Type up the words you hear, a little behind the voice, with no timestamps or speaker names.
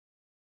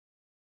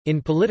In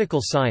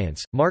political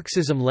science,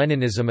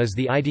 Marxism-Leninism is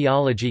the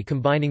ideology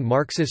combining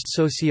Marxist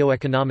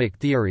socio-economic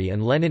theory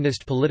and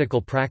Leninist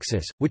political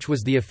praxis, which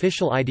was the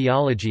official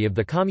ideology of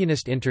the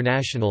Communist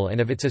International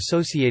and of its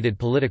associated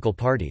political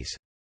parties.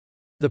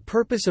 The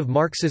purpose of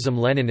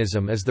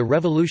Marxism-Leninism is the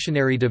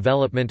revolutionary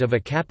development of a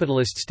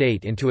capitalist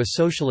state into a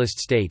socialist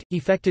state,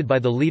 effected by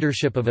the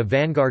leadership of a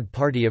vanguard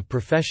party of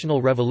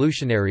professional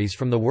revolutionaries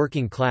from the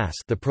working class,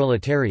 the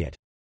proletariat.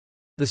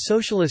 The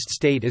socialist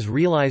state is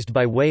realized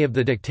by way of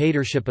the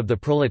dictatorship of the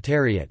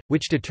proletariat,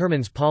 which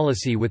determines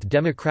policy with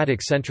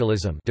democratic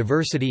centralism,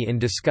 diversity in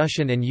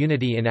discussion and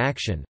unity in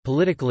action.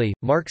 Politically,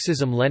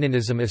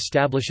 Marxism-Leninism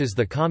establishes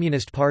the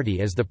Communist Party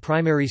as the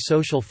primary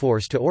social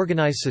force to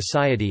organize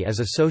society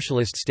as a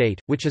socialist state,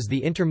 which is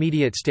the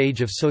intermediate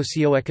stage of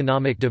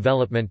socio-economic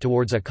development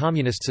towards a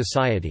communist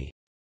society.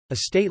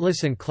 A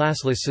stateless and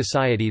classless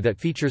society that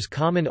features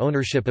common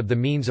ownership of the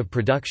means of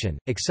production,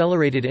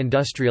 accelerated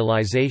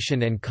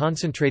industrialization and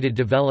concentrated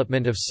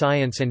development of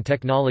science and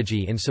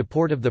technology in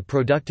support of the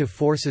productive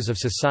forces of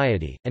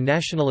society, and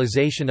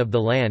nationalization of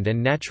the land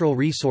and natural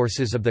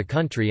resources of the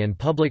country and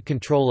public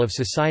control of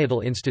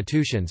societal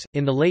institutions.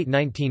 In the late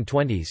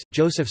 1920s,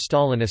 Joseph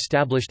Stalin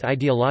established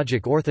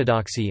ideologic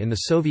orthodoxy in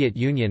the Soviet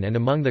Union and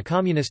among the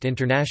Communist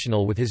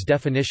International with his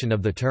definition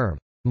of the term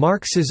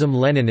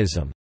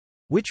Marxism-Leninism,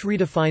 which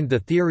redefined the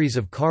theories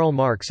of Karl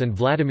Marx and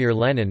Vladimir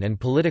Lenin and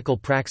political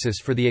praxis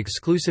for the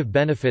exclusive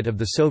benefit of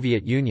the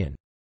Soviet Union.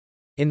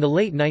 In the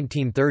late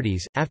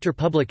 1930s, after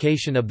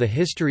publication of The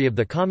History of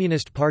the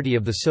Communist Party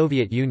of the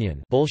Soviet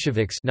Union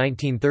Bolsheviks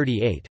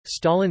 1938,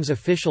 Stalin's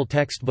official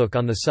textbook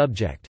on the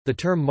subject, the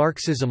term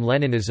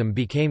Marxism-Leninism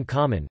became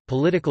common,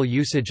 political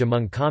usage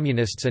among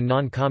communists and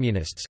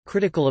non-communists,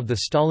 critical of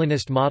the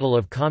Stalinist model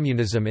of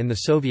communism in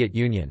the Soviet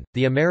Union.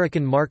 The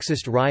American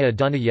Marxist Raya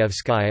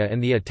Dunayevskaya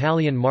and the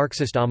Italian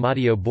Marxist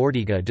Amadeo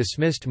Bordiga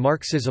dismissed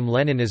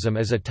Marxism-Leninism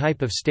as a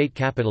type of state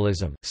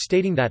capitalism,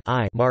 stating that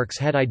Marx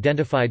had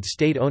identified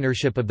state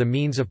ownership of the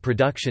means of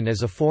production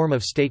as a form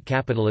of state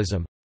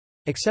capitalism,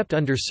 except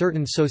under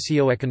certain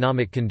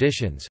socio-economic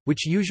conditions,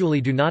 which usually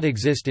do not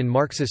exist in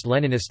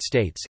Marxist-Leninist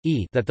states,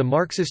 that the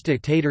Marxist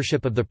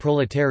dictatorship of the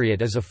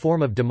proletariat is a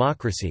form of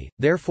democracy,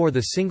 therefore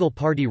the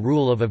single-party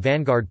rule of a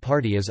vanguard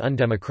party is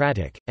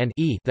undemocratic, and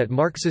that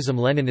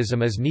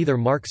Marxism-Leninism is neither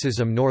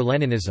Marxism nor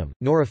Leninism,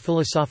 nor a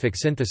philosophic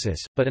synthesis,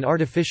 but an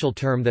artificial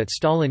term that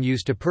Stalin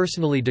used to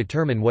personally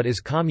determine what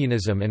is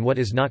communism and what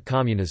is not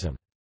communism.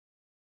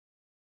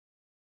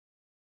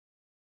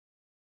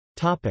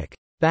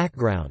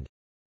 Background.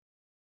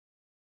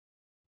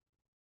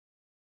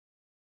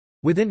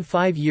 Within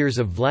 5 years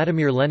of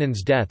Vladimir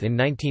Lenin's death in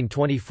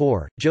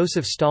 1924,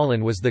 Joseph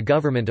Stalin was the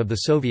government of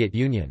the Soviet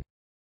Union.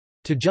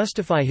 To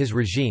justify his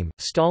regime,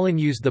 Stalin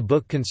used the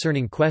book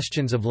Concerning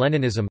Questions of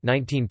Leninism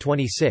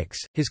 1926,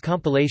 his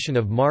compilation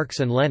of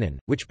Marx and Lenin,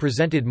 which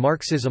presented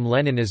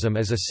Marxism-Leninism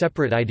as a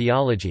separate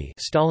ideology,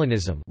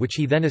 Stalinism, which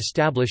he then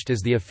established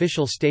as the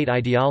official state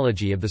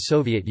ideology of the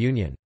Soviet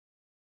Union.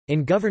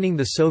 In governing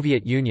the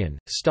Soviet Union,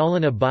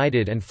 Stalin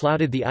abided and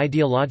flouted the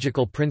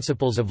ideological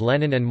principles of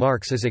Lenin and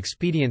Marx as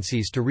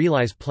expediencies to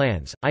realize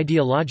plans.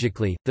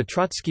 Ideologically, the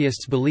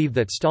Trotskyists believed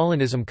that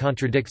Stalinism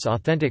contradicts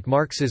authentic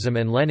Marxism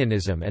and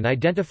Leninism and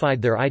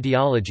identified their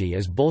ideology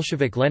as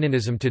Bolshevik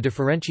Leninism to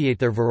differentiate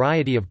their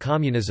variety of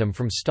communism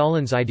from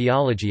Stalin's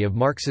ideology of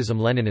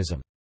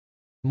Marxism-Leninism.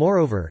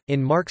 Moreover,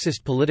 in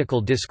Marxist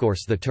political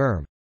discourse the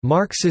term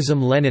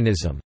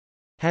Marxism-Leninism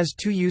has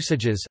two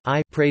usages: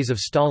 praise of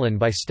Stalin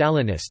by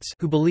Stalinists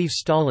who believe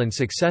Stalin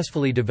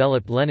successfully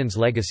developed Lenin's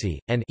legacy,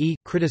 and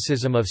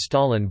criticism of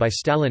Stalin by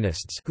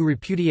Stalinists who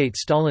repudiate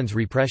Stalin's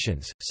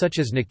repressions, such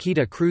as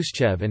Nikita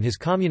Khrushchev and his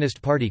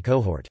Communist Party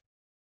cohort.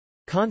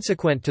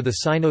 Consequent to the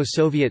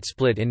Sino-Soviet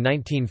split in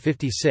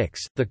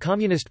 1956, the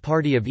Communist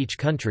Party of each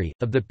country,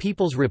 of the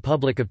People's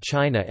Republic of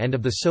China and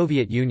of the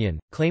Soviet Union,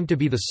 claimed to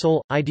be the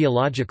sole,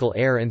 ideological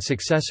heir and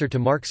successor to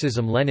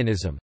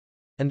Marxism-Leninism,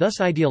 and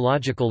thus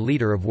ideological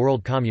leader of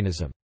world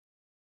communism.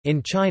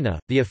 In China,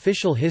 the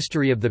official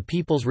history of the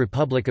People's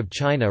Republic of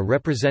China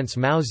represents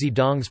Mao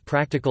Zedong's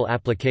practical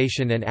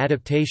application and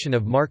adaptation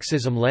of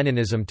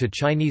Marxism-Leninism to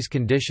Chinese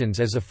conditions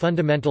as a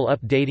fundamental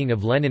updating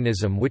of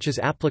Leninism which is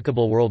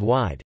applicable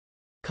worldwide.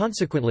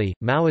 Consequently,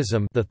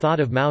 Maoism, the thought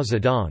of Mao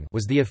Zedong,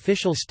 was the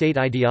official state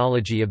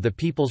ideology of the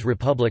People's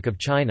Republic of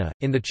China.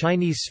 In the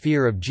Chinese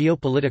sphere of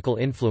geopolitical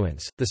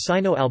influence, the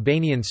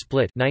Sino-Albanian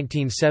split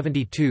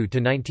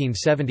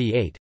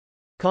 1972–1978,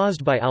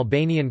 caused by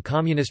Albanian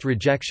communist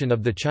rejection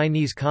of the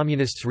Chinese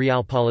Communists'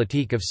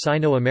 realpolitik of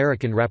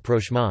Sino-American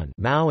rapprochement,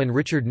 Mao and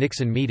Richard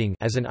Nixon meeting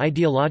as an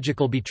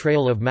ideological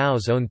betrayal of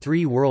Mao's own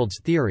Three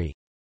Worlds theory,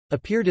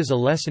 appeared as a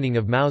lessening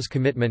of Mao's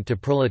commitment to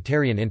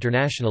proletarian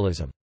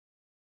internationalism.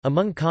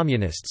 Among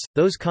communists,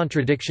 those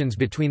contradictions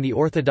between the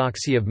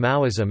orthodoxy of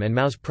Maoism and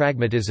Mao's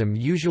pragmatism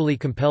usually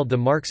compelled the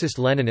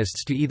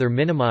Marxist-Leninists to either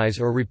minimize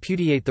or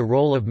repudiate the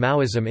role of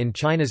Maoism in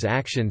China's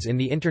actions in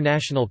the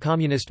international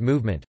communist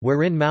movement,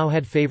 wherein Mao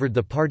had favored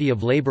the Party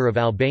of Labour of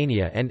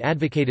Albania and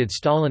advocated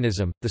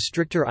Stalinism, the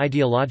stricter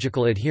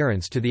ideological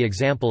adherence to the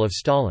example of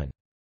Stalin.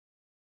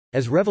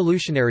 As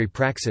revolutionary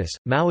praxis,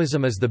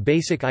 Maoism is the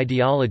basic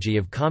ideology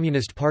of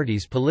communist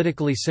parties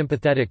politically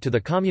sympathetic to the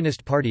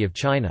Communist Party of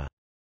China.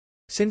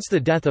 Since the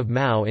death of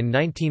Mao in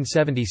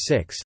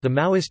 1976, the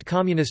Maoist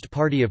Communist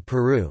Party of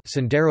Peru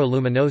Sendero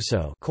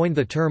Luminoso coined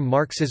the term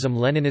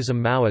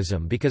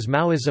Marxism-Leninism-Maoism because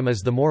Maoism is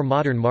the more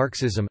modern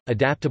Marxism,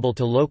 adaptable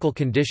to local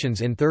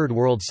conditions in Third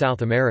World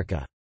South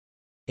America.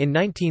 In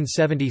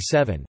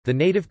 1977, the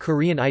native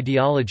Korean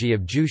ideology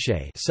of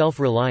Juche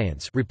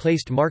self-reliance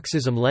replaced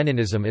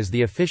Marxism-Leninism as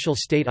the official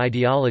state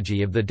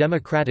ideology of the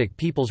Democratic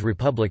People's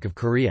Republic of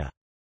Korea.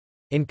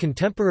 In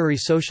contemporary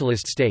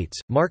socialist states,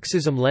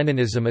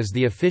 Marxism-Leninism is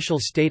the official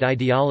state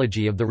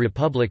ideology of the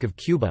Republic of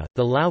Cuba,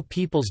 the Lao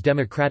People's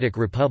Democratic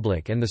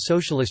Republic and the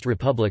Socialist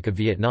Republic of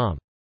Vietnam.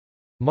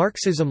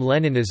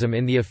 Marxism-Leninism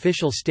in the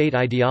official state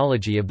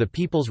ideology of the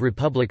People's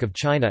Republic of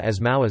China as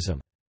Maoism.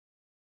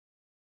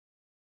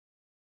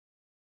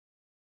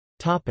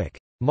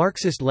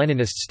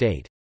 Marxist-Leninist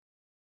state.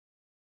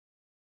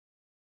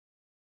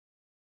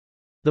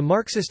 The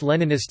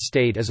Marxist-Leninist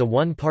state is a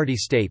one-party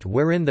state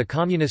wherein the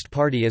Communist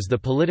Party is the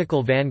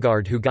political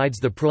vanguard who guides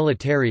the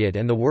proletariat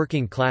and the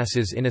working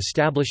classes in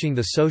establishing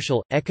the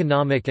social,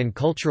 economic and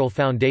cultural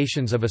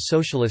foundations of a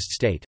socialist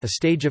state, a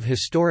stage of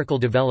historical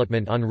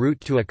development en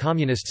route to a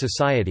communist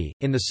society.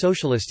 In the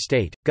socialist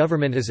state,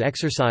 government is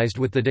exercised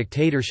with the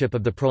dictatorship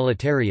of the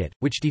proletariat,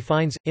 which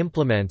defines,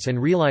 implements and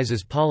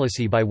realizes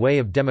policy by way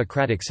of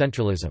democratic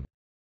centralism.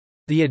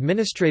 The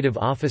administrative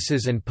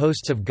offices and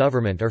posts of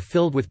government are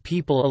filled with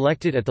people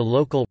elected at the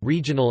local,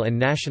 regional and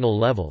national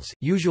levels,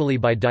 usually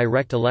by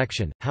direct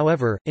election.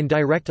 However,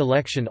 indirect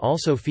election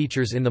also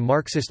features in the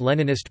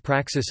Marxist-Leninist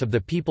praxis of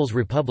the People's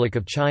Republic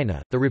of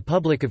China, the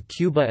Republic of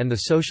Cuba and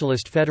the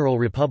Socialist Federal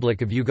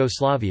Republic of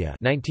Yugoslavia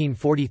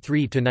 1943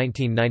 to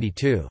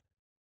 1992.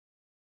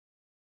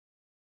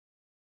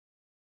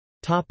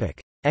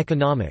 Topic: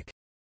 Economic.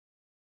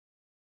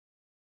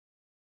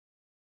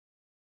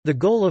 The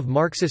goal of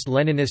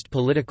Marxist-Leninist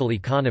political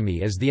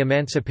economy is the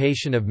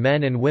emancipation of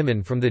men and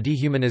women from the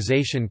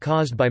dehumanization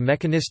caused by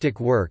mechanistic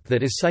work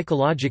that is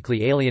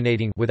psychologically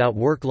alienating without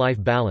work-life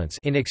balance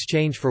in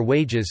exchange for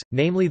wages,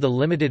 namely the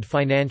limited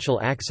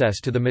financial access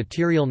to the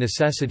material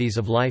necessities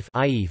of life,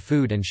 i.e.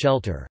 food and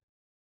shelter.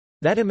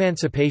 That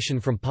emancipation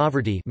from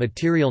poverty,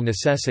 material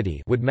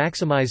necessity, would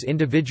maximize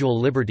individual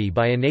liberty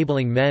by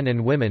enabling men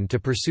and women to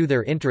pursue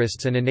their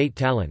interests and innate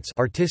talents,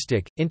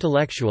 artistic,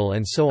 intellectual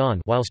and so on,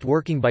 whilst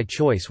working by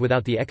choice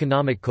without the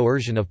economic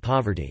coercion of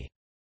poverty.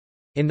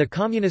 In the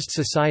communist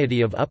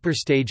society of upper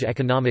stage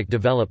economic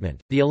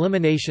development, the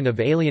elimination of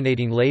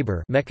alienating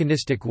labor,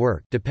 mechanistic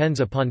work,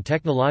 depends upon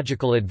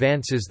technological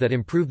advances that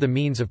improve the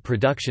means of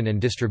production and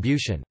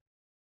distribution.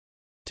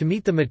 To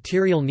meet the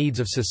material needs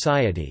of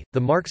society,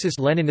 the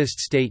Marxist-Leninist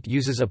state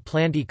uses a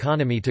planned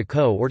economy to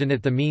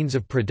coordinate the means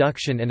of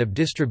production and of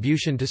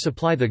distribution to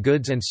supply the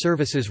goods and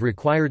services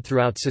required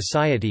throughout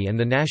society and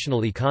the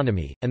national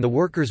economy, and the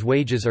worker's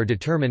wages are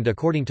determined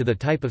according to the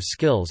type of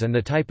skills and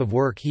the type of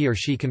work he or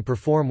she can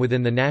perform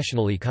within the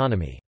national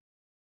economy.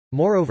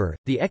 Moreover,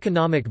 the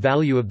economic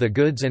value of the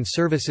goods and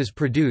services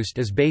produced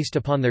is based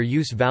upon their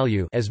use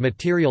value as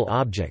material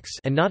objects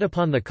and not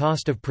upon the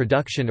cost of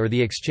production or the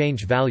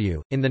exchange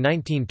value. In the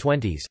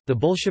 1920s, the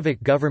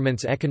Bolshevik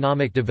government's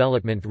economic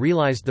development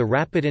realized the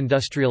rapid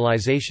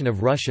industrialization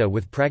of Russia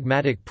with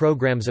pragmatic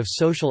programs of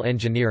social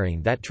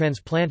engineering that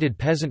transplanted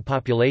peasant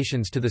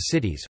populations to the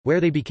cities, where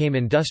they became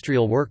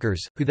industrial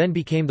workers, who then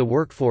became the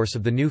workforce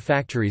of the new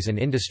factories and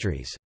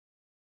industries.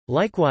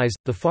 Likewise,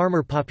 the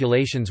farmer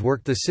populations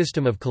worked the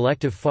system of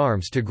collective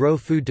farms to grow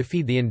food to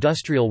feed the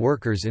industrial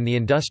workers in the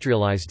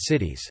industrialized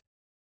cities.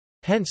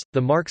 Hence,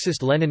 the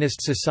Marxist-Leninist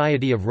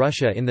Society of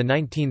Russia in the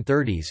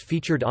 1930s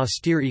featured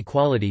austere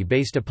equality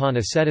based upon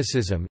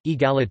asceticism,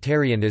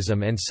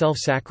 egalitarianism and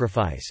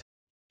self-sacrifice.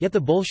 Yet the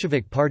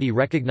Bolshevik Party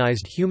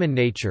recognized human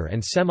nature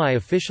and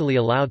semi-officially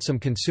allowed some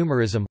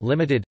consumerism,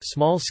 limited,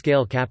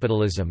 small-scale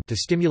capitalism to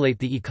stimulate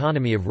the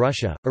economy of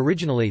Russia.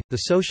 Originally,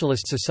 the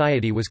Socialist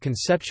Society was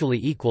conceptually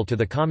equal to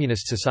the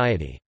Communist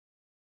Society.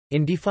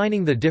 In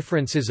defining the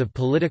differences of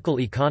political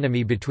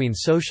economy between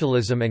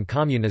socialism and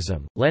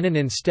communism, Lenin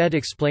instead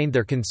explained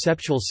their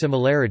conceptual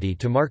similarity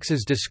to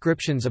Marx's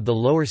descriptions of the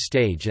lower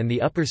stage and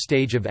the upper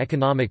stage of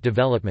economic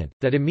development,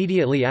 that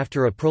immediately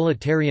after a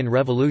proletarian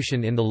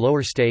revolution in the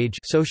lower stage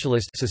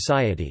socialist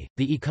society,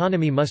 the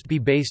economy must be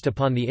based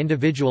upon the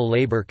individual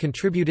labor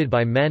contributed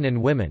by men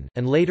and women,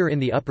 and later in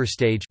the upper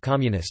stage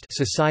communist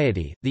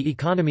society, the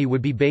economy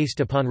would be based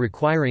upon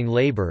requiring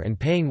labor and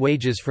paying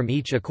wages from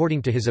each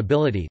according to his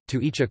ability,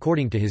 to each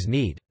according to his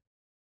need.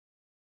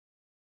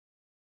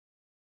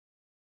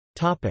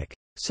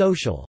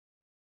 Social.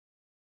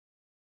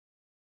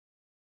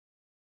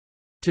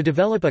 To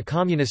develop a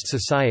communist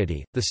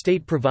society, the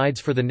state provides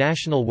for the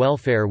national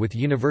welfare with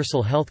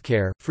universal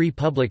healthcare, free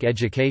public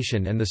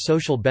education and the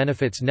social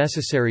benefits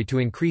necessary to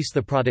increase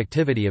the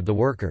productivity of the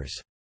workers.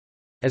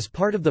 As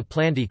part of the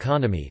planned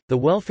economy, the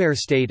welfare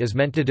state is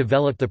meant to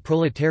develop the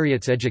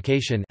proletariat's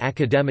education,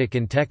 academic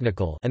and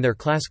technical, and their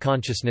class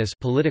consciousness,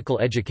 political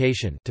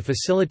education, to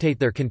facilitate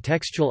their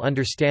contextual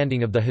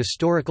understanding of the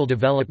historical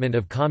development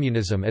of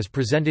communism as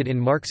presented in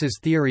Marx's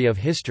theory of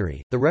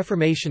history. The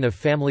reformation of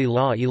family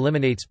law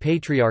eliminates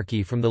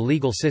patriarchy from the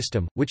legal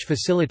system, which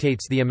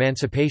facilitates the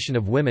emancipation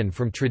of women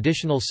from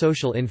traditional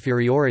social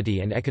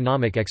inferiority and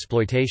economic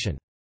exploitation.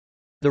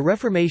 The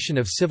reformation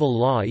of civil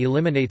law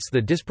eliminates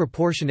the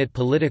disproportionate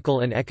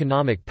political and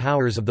economic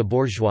powers of the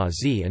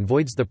bourgeoisie and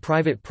voids the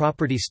private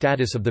property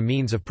status of the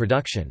means of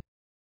production.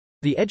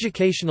 The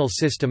educational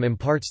system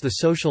imparts the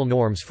social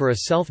norms for a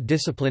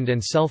self-disciplined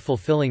and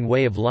self-fulfilling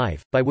way of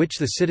life, by which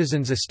the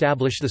citizens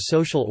establish the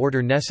social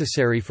order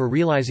necessary for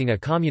realizing a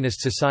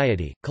communist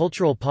society.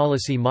 Cultural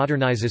policy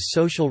modernizes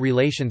social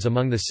relations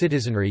among the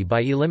citizenry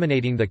by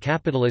eliminating the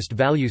capitalist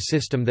value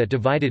system that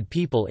divided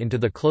people into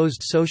the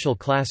closed social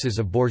classes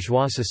of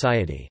bourgeois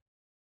society.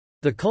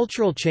 The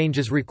cultural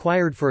changes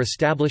required for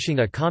establishing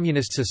a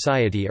communist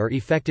society are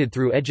effected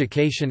through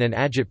education and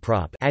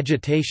agitprop,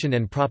 agitation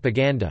and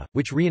propaganda,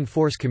 which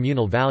reinforce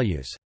communal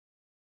values.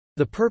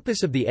 The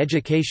purpose of the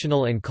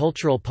educational and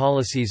cultural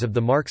policies of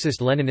the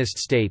Marxist-Leninist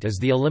state is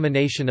the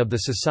elimination of the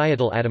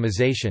societal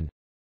atomization,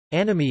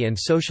 anomie and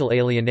social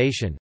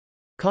alienation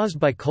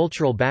caused by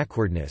cultural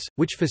backwardness,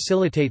 which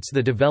facilitates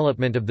the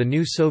development of the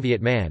new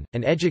Soviet man,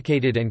 an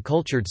educated and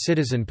cultured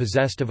citizen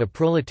possessed of a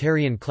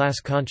proletarian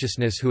class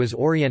consciousness who is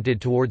oriented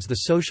towards the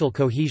social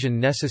cohesion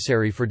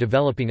necessary for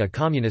developing a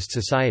communist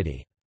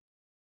society.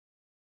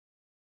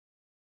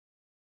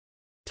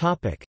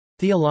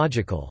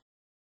 Theological.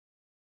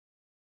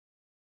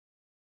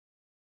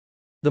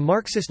 The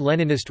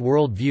Marxist-Leninist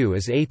worldview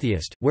is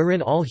atheist,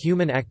 wherein all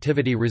human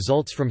activity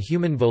results from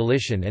human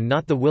volition and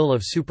not the will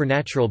of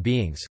supernatural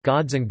beings,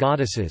 gods and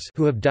goddesses,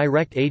 who have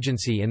direct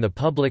agency in the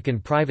public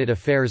and private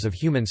affairs of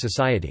human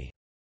society.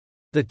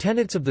 The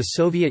tenets of the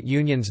Soviet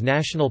Union's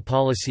national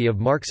policy of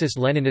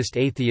Marxist-Leninist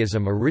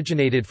atheism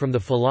originated from the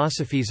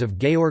philosophies of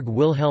Georg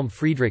Wilhelm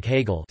Friedrich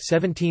Hegel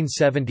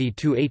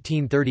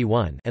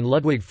 (1770–1831) and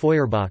Ludwig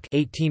Feuerbach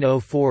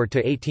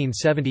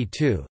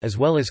 (1804–1872), as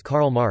well as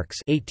Karl Marx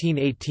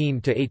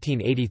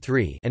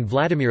 (1818–1883) and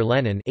Vladimir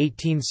Lenin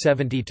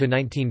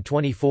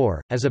 (1870–1924).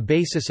 As a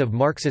basis of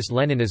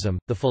Marxist-Leninism,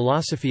 the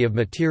philosophy of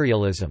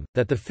materialism,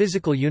 that the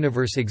physical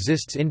universe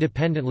exists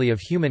independently of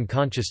human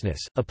consciousness,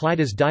 applied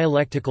as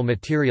dialectical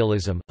materialism,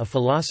 a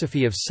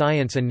philosophy of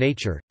science and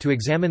nature, to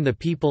examine the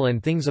people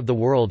and things of the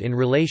world in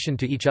relation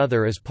to each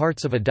other as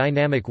parts of a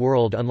dynamic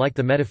world unlike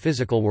the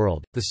metaphysical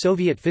world. The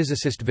Soviet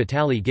physicist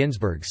Vitaly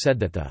Ginzburg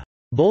said that the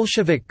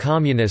Bolshevik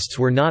communists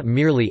were not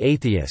merely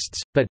atheists,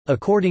 but,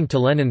 according to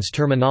Lenin's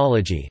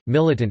terminology,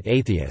 militant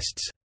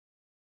atheists.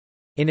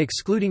 In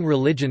excluding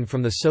religion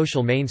from the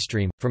social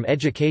mainstream, from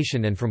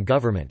education and from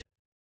government.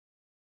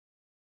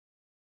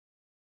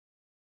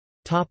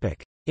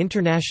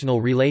 International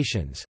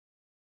relations.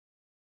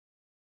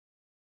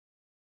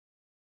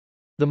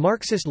 The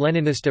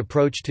Marxist-Leninist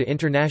approach to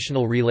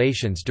international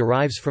relations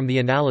derives from the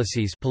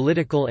analyses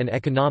political and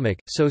economic,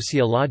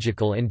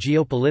 sociological and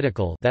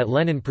geopolitical that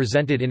Lenin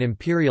presented in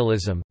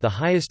Imperialism, the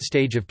Highest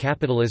Stage of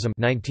Capitalism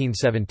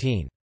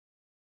 1917.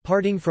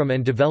 Parting from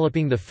and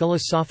developing the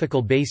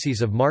philosophical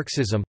bases of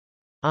Marxism,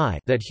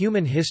 that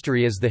human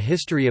history is the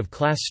history of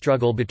class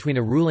struggle between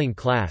a ruling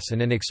class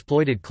and an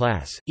exploited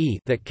class,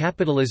 that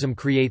capitalism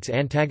creates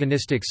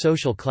antagonistic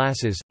social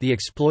classes, the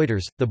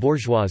exploiters, the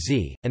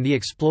bourgeoisie, and the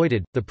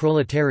exploited, the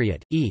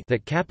proletariat,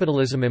 that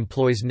capitalism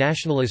employs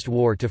nationalist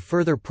war to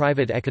further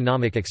private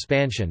economic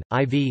expansion,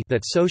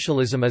 that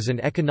socialism is an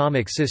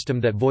economic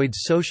system that voids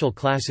social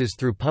classes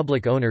through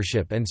public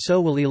ownership and so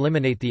will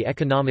eliminate the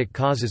economic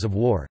causes of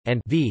war, and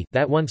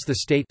that once the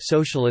state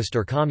socialist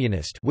or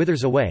communist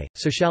withers away,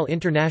 so shall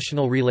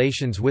international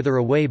relations wither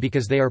away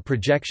because they are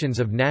projections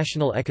of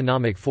national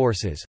economic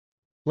forces.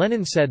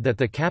 Lenin said that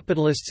the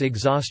capitalists'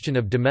 exhaustion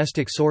of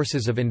domestic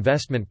sources of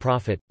investment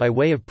profit, by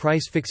way of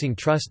price-fixing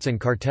trusts and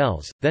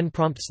cartels, then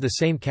prompts the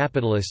same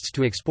capitalists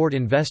to export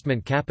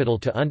investment capital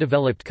to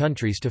undeveloped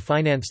countries to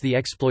finance the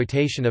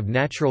exploitation of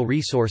natural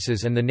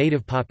resources and the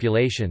native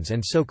populations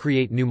and so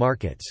create new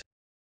markets.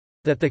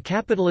 That the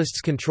capitalists'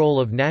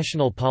 control of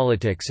national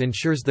politics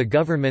ensures the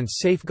government's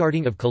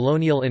safeguarding of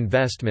colonial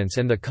investments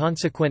and the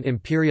consequent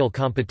imperial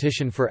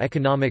competition for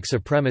economic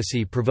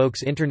supremacy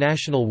provokes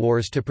international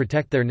wars to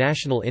protect their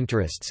national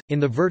interests. In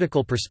the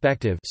vertical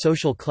perspective,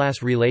 social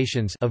class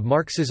relations of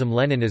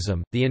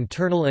Marxism-Leninism, the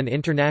internal and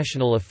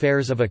international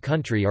affairs of a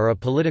country are a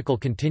political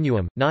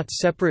continuum, not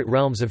separate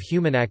realms of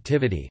human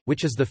activity,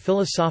 which is the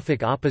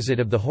philosophic opposite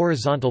of the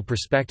horizontal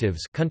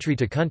perspectives country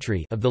to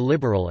country of the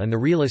liberal and the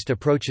realist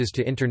approaches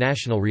to international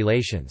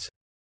relations.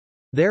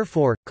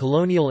 Therefore,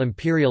 colonial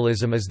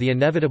imperialism is the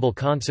inevitable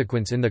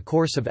consequence in the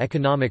course of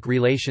economic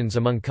relations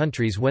among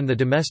countries when the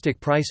domestic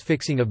price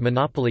fixing of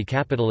monopoly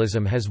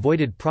capitalism has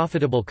voided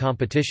profitable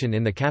competition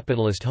in the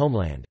capitalist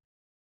homeland.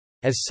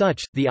 As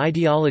such, the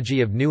ideology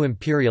of new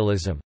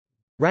imperialism,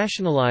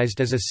 rationalized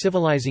as a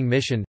civilizing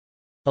mission,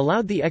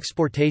 allowed the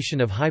exportation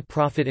of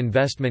high-profit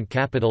investment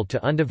capital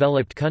to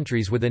undeveloped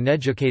countries with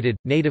uneducated,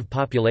 native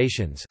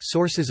populations,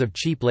 sources of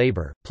cheap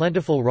labor,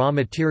 plentiful raw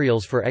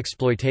materials for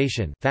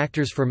exploitation,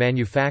 factors for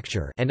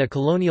manufacture, and a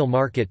colonial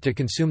market to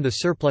consume the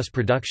surplus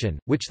production,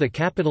 which the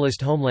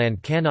capitalist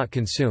homeland cannot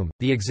consume.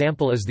 The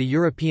example is the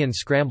European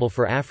Scramble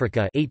for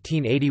Africa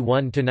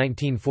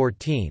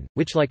 1881–1914,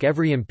 which like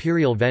every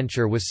imperial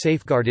venture was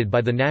safeguarded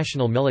by the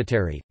national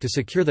military, to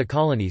secure the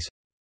colonies,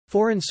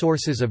 foreign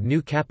sources of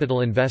new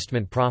capital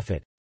investment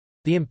profit.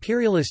 The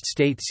imperialist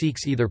state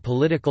seeks either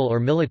political or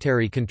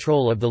military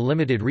control of the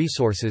limited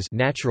resources,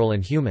 natural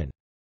and human.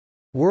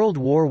 World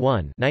War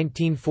I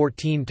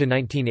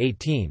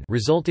 (1914–1918)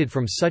 resulted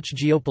from such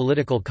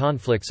geopolitical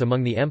conflicts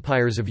among the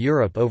empires of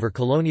Europe over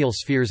colonial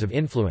spheres of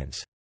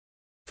influence.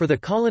 For the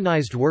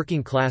colonized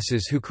working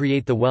classes who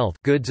create the wealth,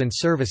 goods and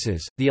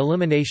services, the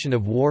elimination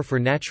of war for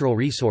natural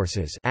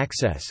resources,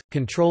 access,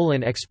 control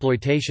and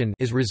exploitation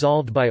is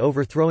resolved by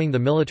overthrowing the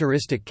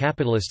militaristic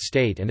capitalist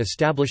state and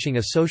establishing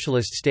a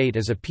socialist state.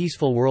 As a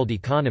peaceful world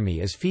economy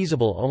is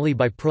feasible only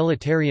by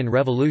proletarian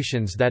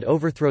revolutions that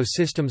overthrow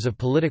systems of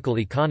political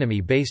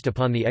economy based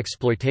upon the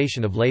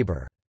exploitation of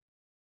labor.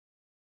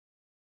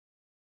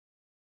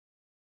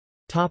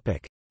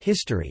 Topic: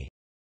 History.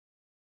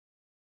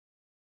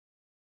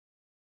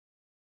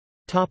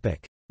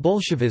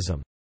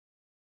 Bolshevism.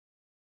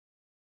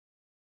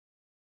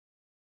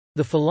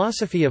 The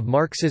philosophy of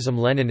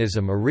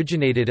Marxism-Leninism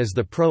originated as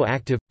the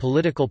pro-active,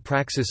 political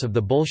praxis of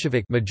the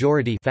Bolshevik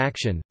majority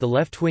faction, the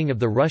left wing of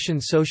the Russian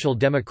Social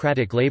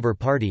Democratic Labour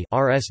Party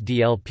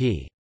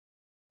 (RSDLP).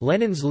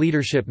 Lenin's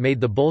leadership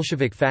made the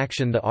Bolshevik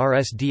faction the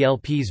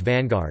RSDLP's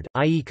vanguard,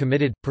 i.e.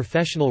 committed,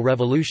 professional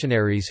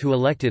revolutionaries who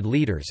elected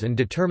leaders and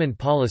determined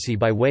policy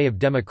by way of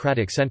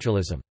democratic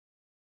centralism.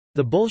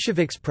 The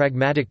Bolsheviks'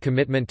 pragmatic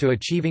commitment to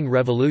achieving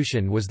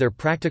revolution was their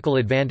practical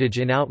advantage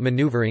in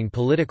outmaneuvering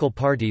political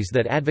parties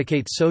that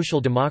advocate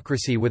social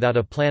democracy without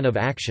a plan of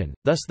action,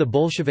 thus the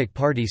Bolshevik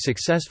Party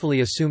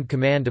successfully assumed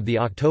command of the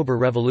October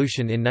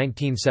Revolution in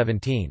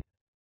 1917.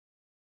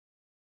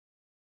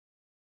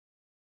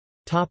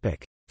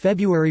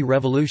 February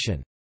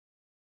Revolution.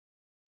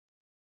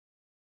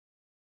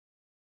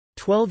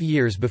 12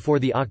 years before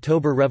the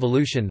October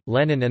Revolution,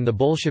 Lenin and the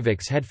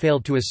Bolsheviks had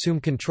failed to assume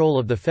control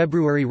of the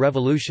February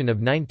Revolution of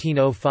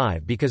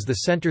 1905 because the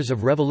centers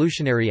of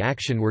revolutionary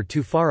action were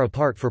too far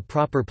apart for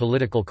proper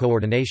political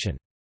coordination.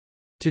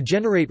 To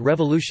generate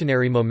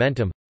revolutionary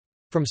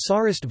momentum—from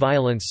Tsarist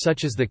violence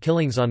such as the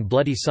killings on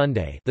Bloody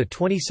Sunday, the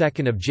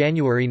 22nd of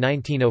January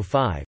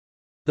 1905,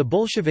 the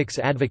Bolsheviks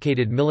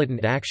advocated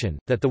militant action,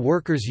 that the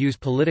workers use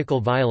political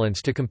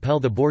violence to compel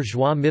the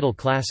bourgeois middle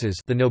classes,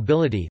 the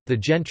nobility, the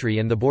gentry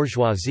and the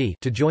bourgeoisie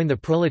to join the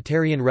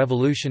proletarian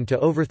revolution to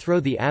overthrow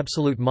the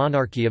absolute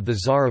monarchy of the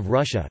Tsar of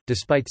Russia.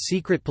 Despite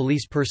secret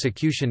police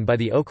persecution by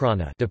the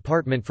Okhrana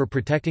Department for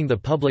Protecting the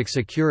Public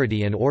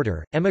Security and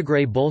Order,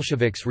 émigré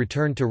Bolsheviks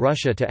returned to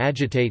Russia to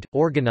agitate,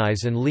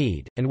 organize and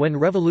lead, and when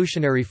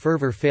revolutionary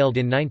fervor failed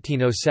in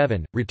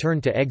 1907,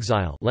 returned to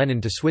exile,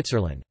 Lenin to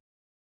Switzerland.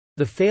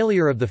 The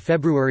failure of the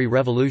February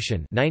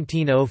Revolution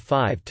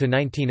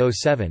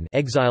 1905–1907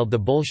 exiled the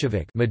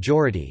Bolshevik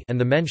majority and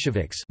the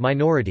Mensheviks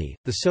minority,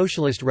 the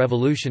socialist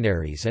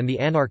revolutionaries and the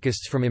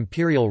anarchists from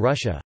Imperial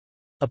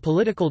Russia—a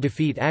political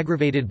defeat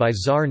aggravated by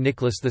Tsar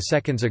Nicholas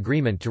II's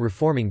agreement to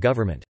reforming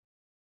government.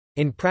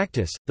 In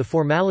practice, the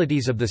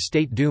formalities of the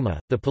State Duma,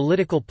 the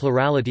political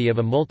plurality of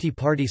a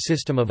multi-party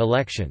system of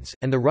elections,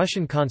 and the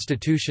Russian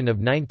Constitution of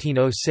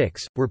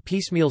 1906, were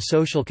piecemeal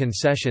social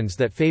concessions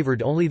that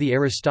favored only the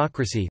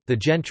aristocracy, the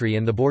gentry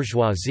and the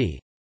bourgeoisie.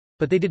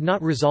 But they did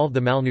not resolve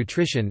the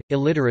malnutrition,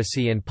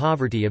 illiteracy and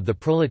poverty of the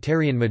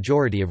proletarian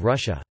majority of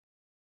Russia.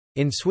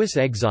 In Swiss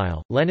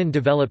exile, Lenin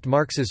developed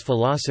Marx's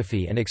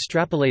philosophy and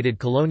extrapolated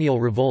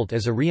colonial revolt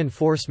as a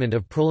reinforcement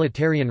of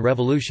proletarian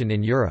revolution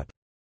in Europe.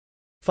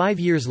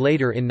 5 years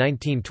later in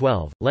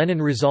 1912,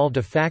 Lenin resolved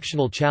a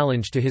factional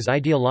challenge to his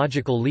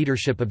ideological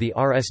leadership of the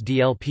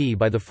RSDLP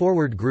by the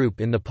Forward Group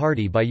in the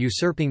party by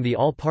usurping the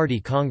All-Party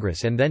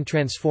Congress and then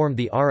transformed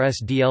the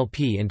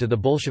RSDLP into the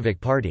Bolshevik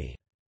Party.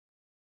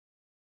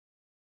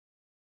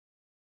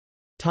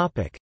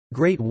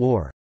 Great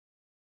War.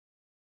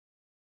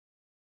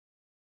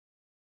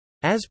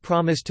 As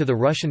promised to the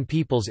Russian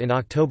peoples in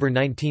October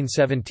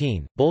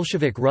 1917,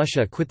 Bolshevik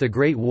Russia quit the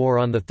Great War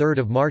on 3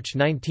 March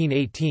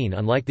 1918,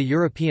 unlike the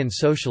European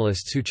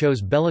socialists who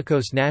chose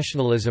bellicose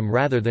nationalism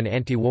rather than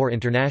anti-war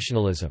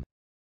internationalism.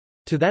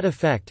 To that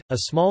effect,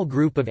 a small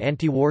group of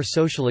anti-war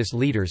socialist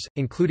leaders,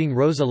 including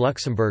Rosa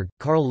Luxemburg,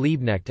 Karl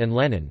Liebknecht and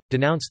Lenin,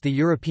 denounced the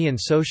European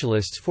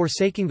socialists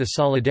forsaking the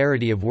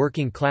solidarity of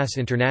working-class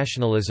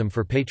internationalism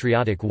for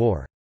patriotic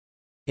war.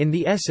 In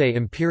the essay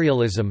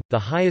Imperialism, the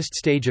Highest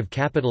Stage of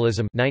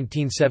Capitalism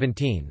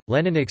 1917,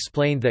 Lenin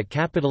explained that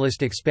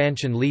capitalist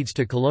expansion leads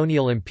to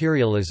colonial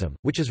imperialism,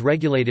 which is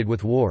regulated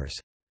with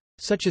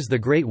wars—such as the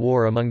Great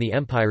War among the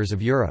empires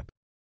of Europe.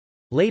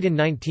 Late in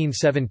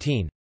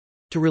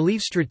 1917—to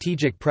relieve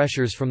strategic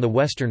pressures from the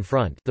Western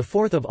Front, the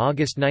 4th of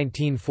August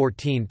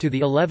 1914 to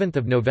the 11th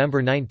of November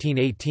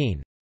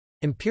 1918,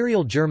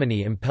 Imperial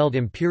Germany impelled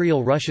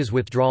Imperial Russia's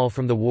withdrawal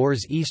from the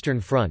war's Eastern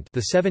Front,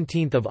 the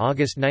 17th of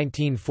August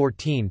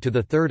 1914 to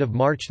the 3rd of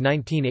March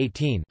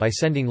 1918, by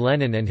sending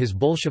Lenin and his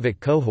Bolshevik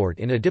cohort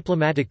in a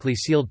diplomatically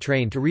sealed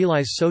train to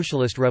realize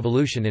socialist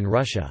revolution in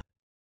Russia.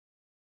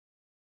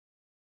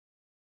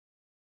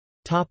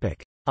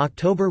 Topic: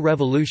 October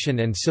Revolution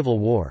and Civil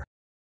War.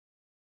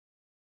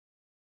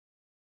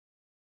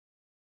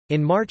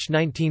 In March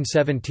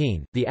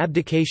 1917, the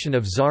abdication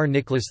of Tsar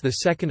Nicholas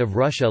II of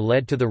Russia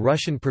led to the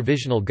Russian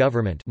Provisional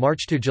Government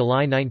March to July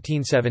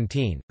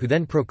 1917, who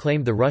then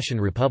proclaimed the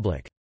Russian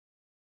Republic.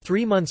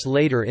 3 months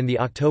later in the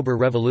October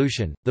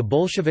Revolution, the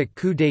Bolshevik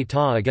coup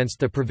d'état against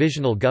the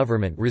Provisional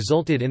Government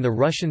resulted in the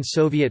Russian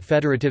Soviet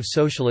Federative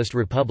Socialist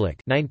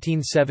Republic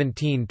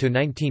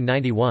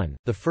 1917–1991,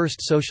 the first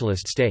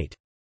socialist state.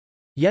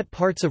 Yet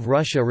parts of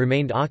Russia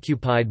remained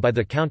occupied by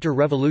the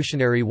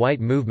counter-revolutionary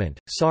White Movement,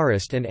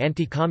 Tsarist and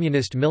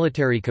anti-communist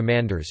military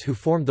commanders who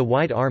formed the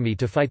White Army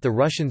to fight the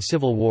Russian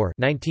Civil War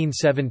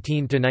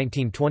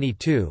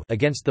 1917–1922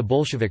 against the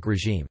Bolshevik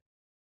regime.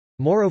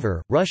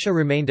 Moreover, Russia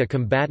remained a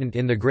combatant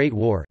in the Great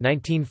War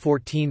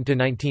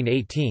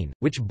 1914–1918,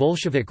 which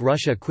Bolshevik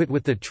Russia quit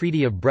with the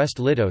Treaty of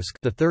Brest-Litovsk,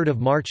 the 3rd of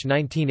March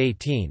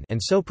 1918,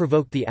 and so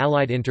provoked the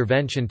Allied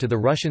intervention to the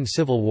Russian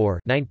Civil War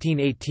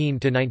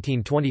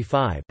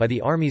 1918–1925 by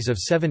the armies of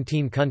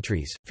 17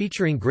 countries,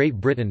 featuring Great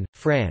Britain,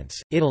 France,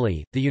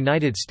 Italy, the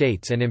United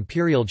States, and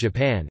Imperial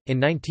Japan. In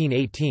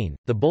 1918,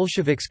 the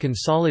Bolsheviks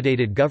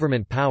consolidated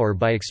government power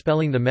by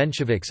expelling the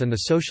Mensheviks and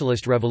the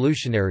Socialist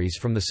Revolutionaries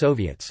from the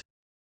Soviets.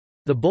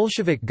 The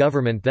Bolshevik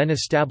government then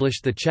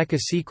established the Cheka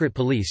secret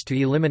police to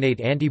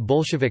eliminate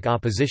anti-Bolshevik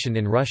opposition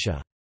in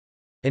Russia.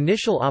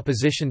 Initial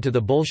opposition to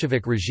the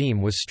Bolshevik regime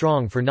was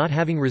strong for not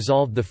having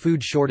resolved the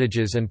food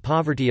shortages and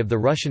poverty of the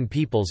Russian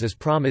peoples as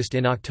promised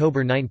in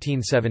October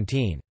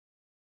 1917.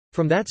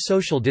 From that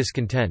social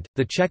discontent,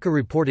 the Cheka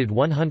reported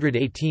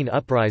 118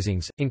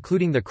 uprisings,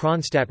 including the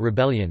Kronstadt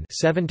Rebellion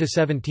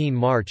 7–17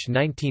 March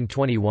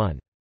 1921.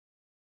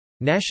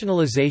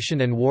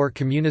 Nationalization and war.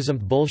 Communism.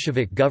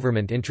 Bolshevik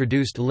government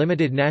introduced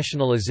limited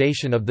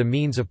nationalization of the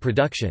means of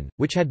production,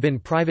 which had been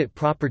private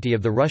property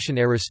of the Russian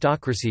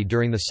aristocracy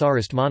during the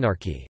Tsarist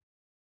monarchy.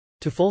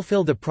 To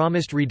fulfill the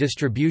promised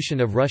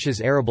redistribution of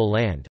Russia's arable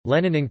land,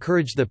 Lenin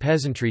encouraged the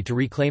peasantry to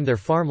reclaim their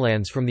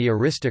farmlands from the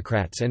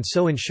aristocrats and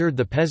so ensured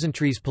the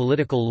peasantry's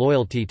political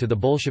loyalty to the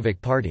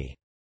Bolshevik Party.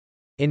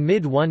 In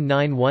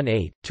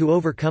mid-1918, to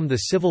overcome the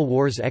Civil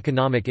War's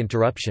economic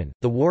interruption,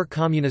 the war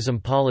communism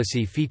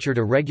policy featured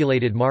a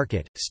regulated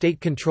market, state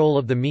control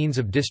of the means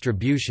of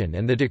distribution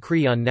and the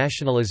decree on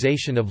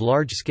nationalization of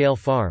large-scale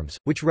farms,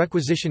 which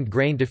requisitioned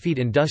grain to feed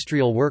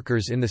industrial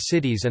workers in the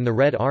cities and the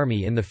Red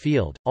Army in the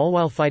field, all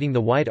while fighting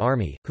the White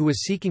Army, who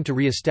was seeking to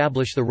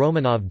re-establish the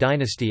Romanov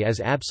dynasty as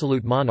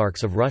absolute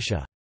monarchs of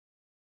Russia.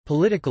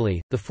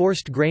 Politically, the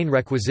forced grain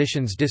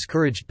requisitions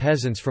discouraged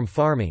peasants from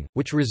farming,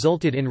 which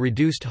resulted in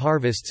reduced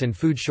harvests and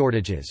food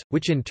shortages,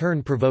 which in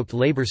turn provoked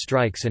labor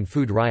strikes and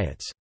food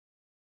riots.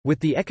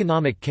 With the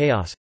economic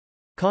chaos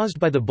caused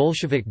by the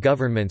Bolshevik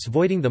governments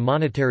voiding the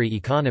monetary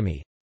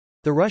economy,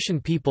 the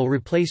Russian people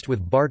replaced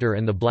with barter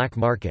and the black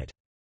market.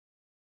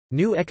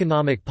 New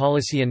economic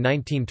policy. In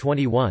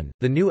 1921,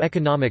 the new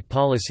economic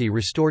policy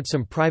restored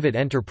some private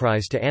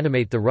enterprise to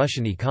animate the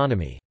Russian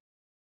economy.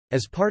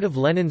 As part of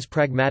Lenin's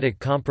pragmatic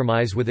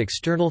compromise with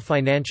external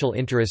financial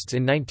interests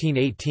in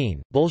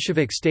 1918,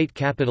 Bolshevik state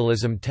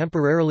capitalism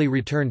temporarily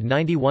returned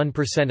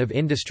 91% of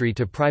industry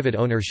to private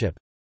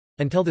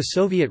ownership—until the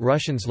Soviet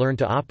Russians learned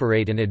to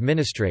operate and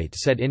administrate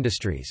said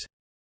industries.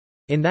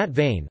 In that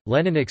vein,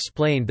 Lenin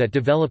explained that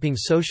developing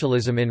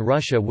socialism in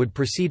Russia would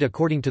proceed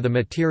according to the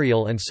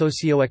material and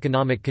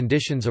socio-economic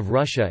conditions of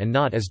Russia and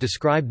not as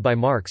described by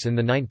Marx in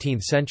the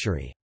 19th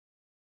century.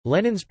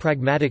 Lenin's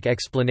pragmatic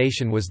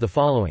explanation was the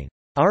following.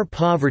 Our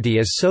poverty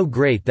is so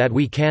great that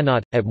we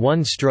cannot, at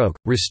one stroke,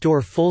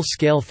 restore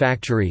full-scale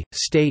factory,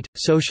 state,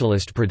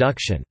 socialist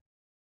production.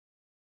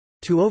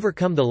 To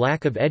overcome the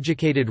lack of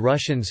educated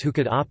Russians who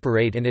could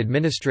operate and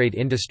administrate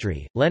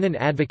industry, Lenin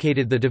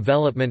advocated the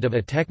development of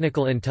a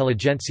technical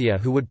intelligentsia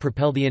who would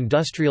propel the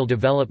industrial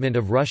development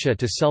of Russia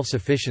to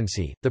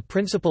self-sufficiency. The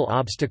principal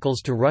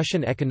obstacles to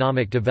Russian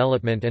economic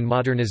development and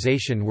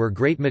modernization were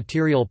great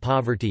material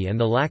poverty and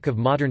the lack of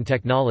modern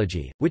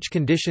technology, which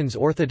conditions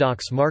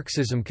orthodox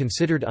Marxism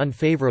considered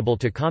unfavorable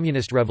to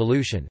communist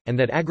revolution, and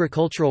that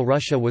agricultural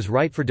Russia was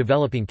right for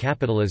developing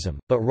capitalism,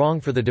 but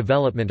wrong for the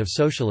development of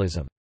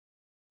socialism.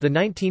 The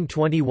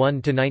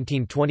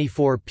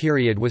 1921–1924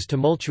 period was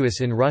tumultuous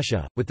in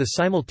Russia, with the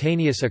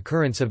simultaneous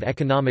occurrence of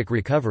economic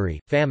recovery,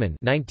 famine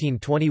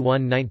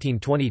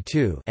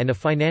 1921–1922 and a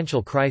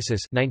financial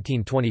crisis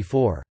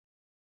 1924.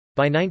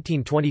 By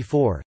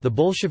 1924, the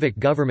Bolshevik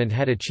government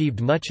had achieved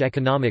much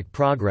economic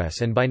progress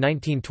and by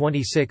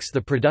 1926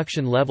 the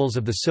production levels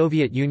of the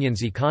Soviet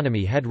Union's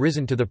economy had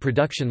risen to the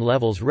production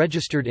levels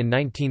registered in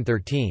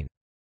 1913.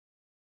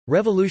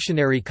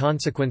 Revolutionary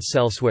consequence.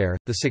 Elsewhere,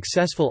 the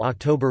successful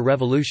October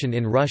Revolution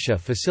in Russia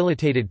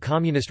facilitated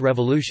communist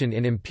revolution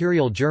in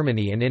Imperial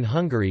Germany and in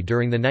Hungary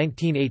during the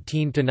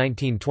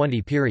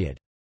 1918–1920 period.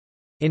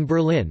 In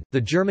Berlin,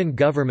 the German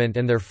government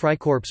and their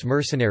Freikorps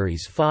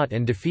mercenaries fought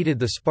and defeated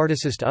the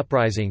Spartacist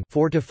uprising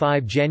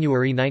 4–5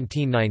 January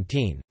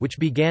 1919, which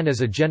began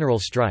as a general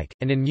strike,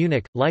 and in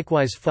Munich,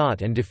 likewise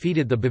fought and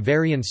defeated the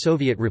Bavarian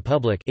Soviet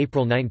Republic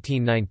April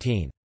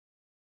 1919.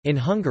 In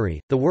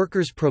Hungary, the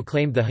workers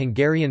proclaimed the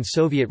Hungarian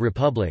Soviet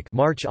Republic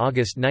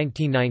March–August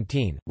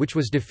 1919, which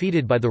was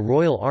defeated by the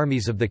royal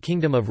armies of the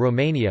Kingdom of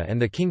Romania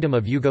and the Kingdom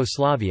of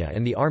Yugoslavia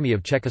and the Army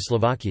of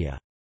Czechoslovakia.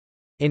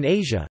 In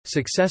Asia,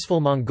 successful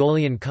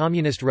Mongolian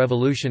Communist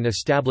Revolution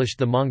established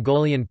the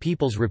Mongolian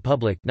People's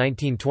Republic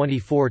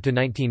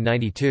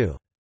 1924–1992.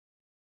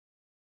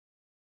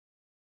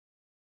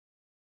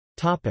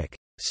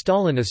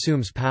 Stalin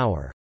assumes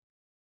power.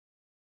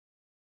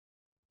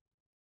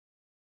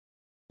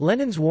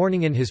 Lenin's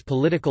warning in his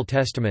political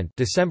testament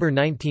December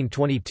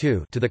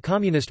 1922 to the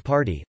Communist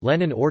Party,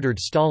 Lenin ordered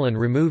Stalin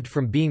removed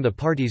from being the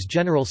party's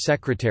general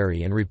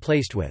secretary and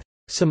replaced with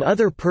some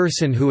other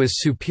person who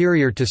is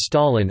superior to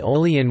Stalin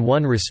only in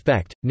one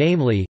respect,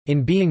 namely,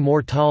 in being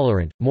more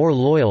tolerant, more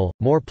loyal,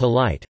 more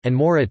polite, and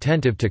more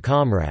attentive to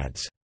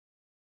comrades.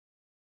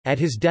 At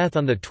his death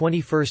on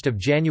 21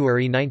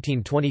 January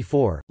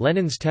 1924,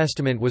 Lenin's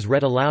testament was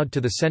read aloud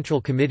to the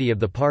Central Committee of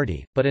the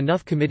party, but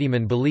enough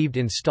committeemen believed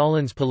in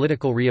Stalin's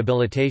political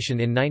rehabilitation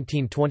in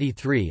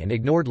 1923 and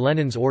ignored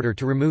Lenin's order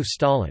to remove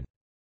Stalin.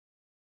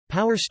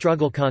 Power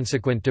struggle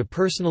consequent to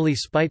personally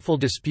spiteful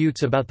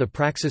disputes about the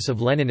praxis of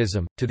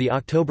Leninism, to the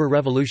October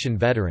Revolution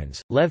veterans,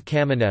 Lev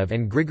Kamenev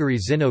and Grigory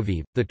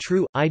Zinoviev, the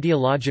true,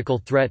 ideological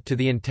threat to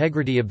the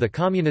integrity of the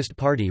Communist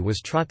Party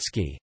was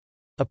Trotsky,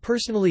 a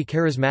personally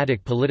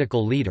charismatic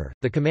political leader,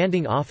 the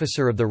commanding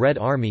officer of the Red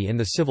Army in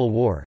the Civil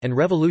War, and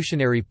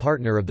revolutionary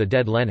partner of the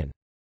dead Lenin.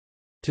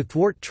 To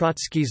thwart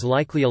Trotsky's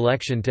likely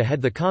election to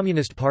head the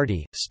Communist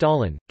Party,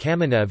 Stalin,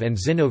 Kamenev and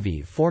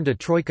Zinoviev formed a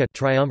troika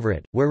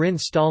triumvirate, wherein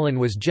Stalin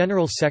was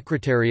general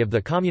secretary of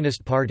the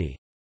Communist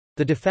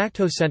Party—the de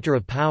facto center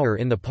of power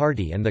in the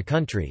party and the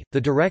country.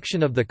 The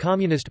direction of the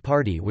Communist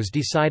Party was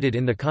decided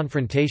in the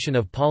confrontation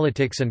of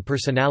politics and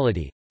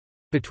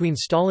personality—between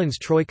Stalin's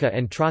troika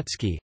and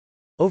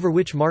Trotsky—over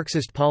which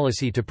Marxist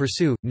policy to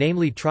pursue,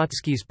 namely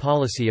Trotsky's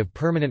policy of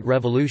permanent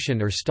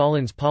revolution or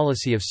Stalin's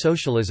policy of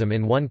socialism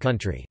in one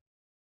country.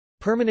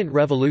 Permanent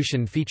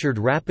revolution featured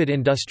rapid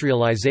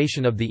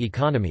industrialization of the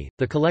economy,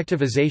 the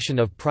collectivization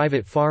of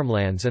private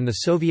farmlands and the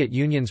Soviet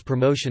Union's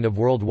promotion of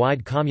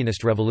worldwide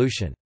communist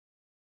revolution.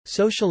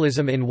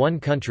 Socialism in one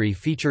country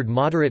featured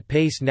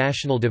moderate-pace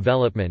national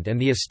development and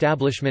the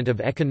establishment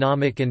of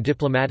economic and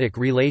diplomatic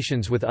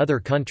relations with other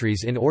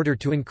countries in order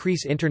to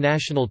increase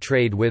international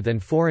trade with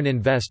and foreign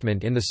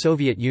investment in the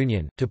Soviet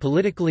Union. To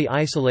politically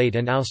isolate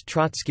and oust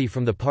Trotsky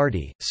from the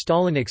party,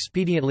 Stalin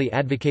expediently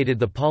advocated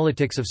the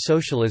politics of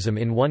socialism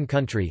in one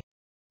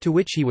country—to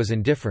which he was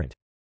indifferent.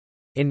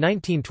 In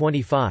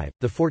 1925,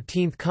 the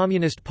 14th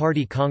Communist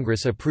Party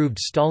Congress approved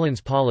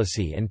Stalin's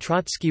policy and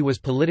Trotsky was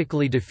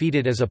politically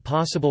defeated as a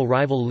possible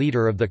rival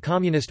leader of the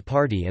Communist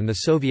Party and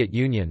the Soviet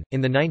Union. In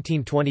the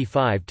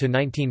 1925 to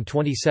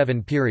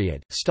 1927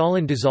 period,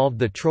 Stalin dissolved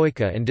the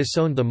Troika and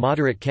disowned the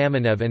moderate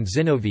Kamenev and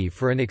Zinoviev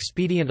for an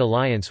expedient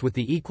alliance with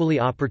the equally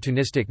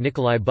opportunistic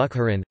Nikolai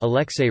Bukharin,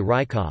 Alexei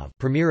Rykov,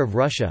 Premier of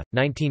Russia,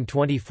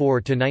 1924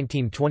 to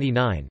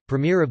 1929,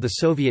 Premier of the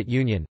Soviet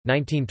Union,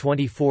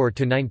 1924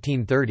 to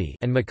 1930.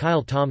 And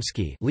Mikhail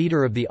Tomsky,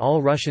 leader of the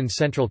All-Russian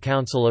Central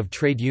Council of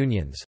Trade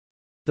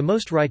Unions—the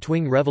most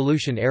right-wing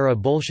revolution-era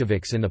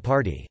Bolsheviks in the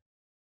party.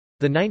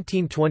 The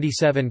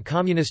 1927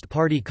 Communist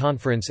Party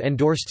Conference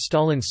endorsed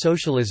Stalin's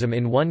socialism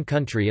in one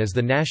country as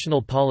the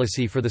national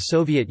policy for the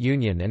Soviet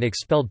Union and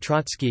expelled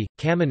Trotsky,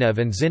 Kamenev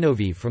and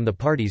Zinoviev from the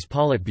party's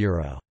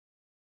Politburo.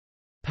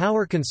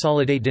 Power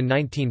consolidated in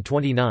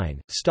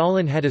 1929,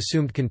 Stalin had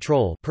assumed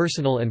control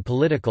personal and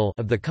political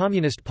of the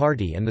Communist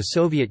Party and the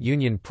Soviet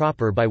Union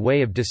proper by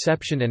way of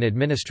deception and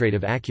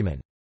administrative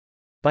acumen.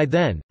 By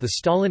then, the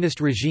Stalinist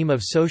regime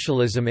of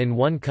socialism in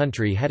one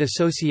country had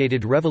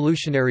associated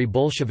revolutionary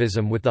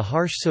Bolshevism with the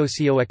harsh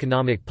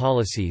socio-economic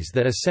policies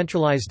that a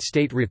centralized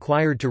state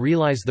required to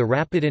realize the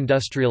rapid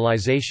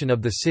industrialization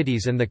of the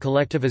cities and the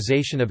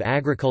collectivization of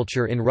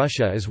agriculture in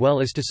Russia, as well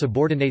as to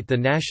subordinate the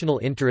national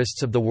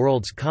interests of the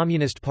world's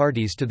communist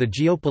parties to the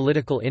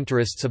geopolitical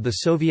interests of the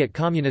Soviet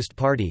Communist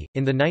Party.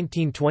 In the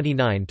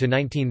 1929 to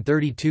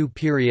 1932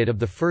 period of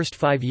the first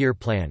five-year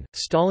plan,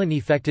 Stalin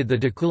effected the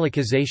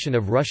dekulakization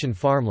of Russian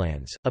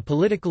farmlands, a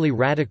politically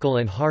radical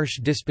and harsh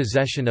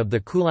dispossession of the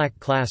kulak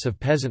class of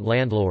peasant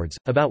landlords,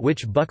 about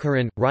which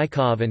Bukharin,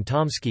 Rykov and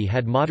Tomsky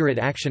had moderate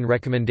action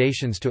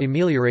recommendations to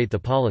ameliorate the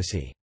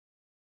policy.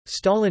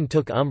 Stalin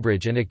took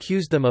umbrage and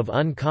accused them of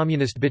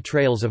uncommunist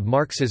betrayals of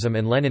Marxism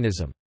and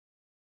Leninism.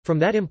 From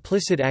that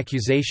implicit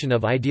accusation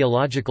of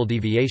ideological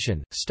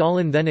deviation,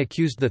 Stalin then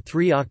accused the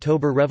 3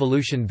 October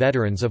Revolution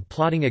veterans of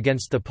plotting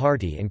against the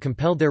party and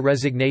compelled their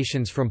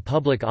resignations from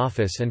public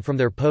office and from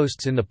their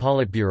posts in the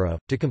Politburo.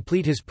 To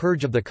complete his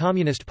purge of the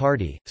Communist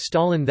Party,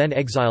 Stalin then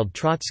exiled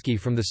Trotsky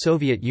from the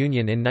Soviet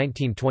Union in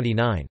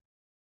 1929.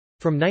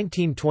 From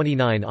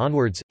 1929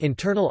 onwards,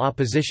 internal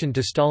opposition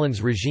to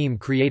Stalin's regime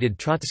created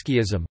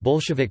Trotskyism,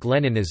 Bolshevik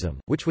Leninism,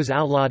 which was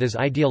outlawed as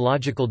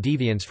ideological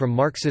deviance from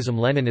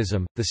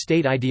Marxism-Leninism, the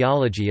state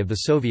ideology of the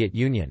Soviet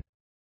Union.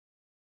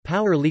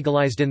 Power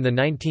legalized in the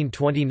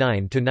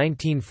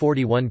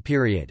 1929–1941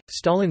 period.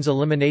 Stalin's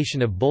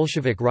elimination of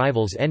Bolshevik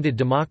rivals ended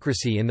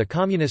democracy in the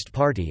Communist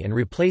Party and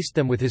replaced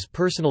them with his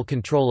personal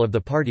control of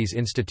the party's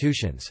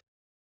institutions.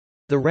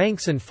 The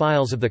ranks and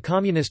files of the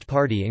Communist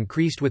Party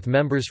increased with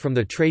members from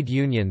the trade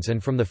unions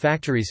and from the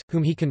factories,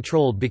 whom he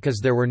controlled because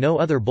there were no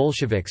other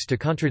Bolsheviks to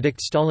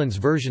contradict Stalin's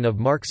version of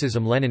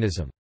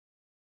Marxism-Leninism.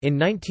 In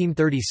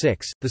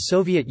 1936, the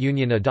Soviet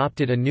Union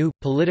adopted a new,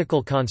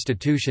 political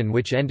constitution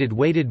which ended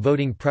weighted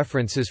voting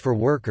preferences for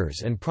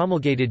workers and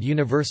promulgated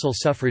universal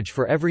suffrage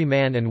for every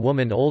man and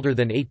woman older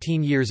than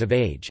 18 years of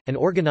age, and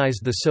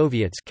organized the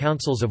Soviets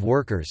councils of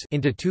workers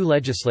into two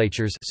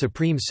legislatures,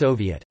 Supreme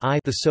Soviet, I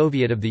the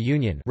Soviet of the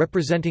Union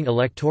representing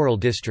electoral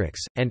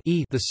districts, and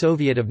E the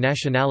Soviet of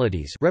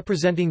Nationalities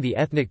representing the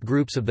ethnic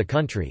groups of the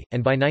country,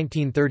 and by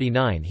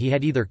 1939 he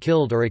had either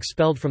killed or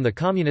expelled from the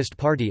Communist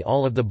Party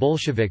all of the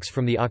Bolsheviks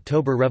from the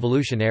October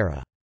Revolution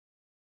era.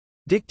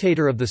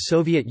 Dictator of the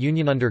Soviet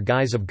Union under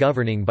guise of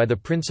governing by the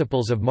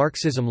principles of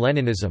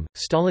Marxism-Leninism,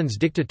 Stalin's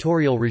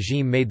dictatorial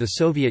regime made the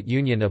Soviet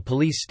Union a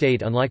police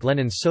state unlike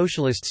Lenin's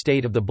socialist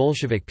state of the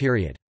Bolshevik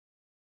period.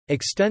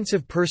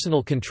 Extensive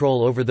personal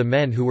control over the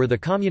men who were the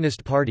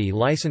Communist Party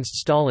licensed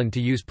Stalin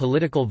to use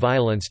political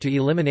violence to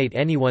eliminate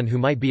anyone who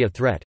might be a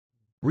threat.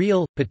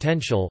 Real,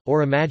 potential,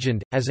 or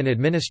imagined. As an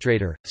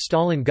administrator,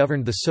 Stalin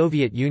governed the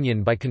Soviet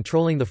Union by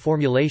controlling the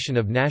formulation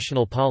of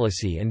national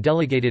policy and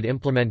delegated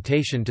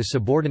implementation to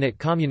subordinate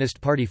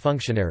Communist Party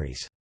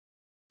functionaries.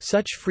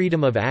 Such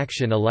freedom of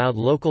action allowed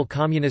local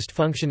Communist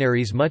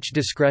functionaries much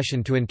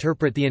discretion to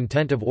interpret the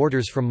intent of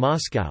orders from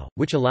Moscow,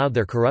 which allowed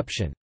their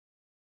corruption.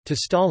 To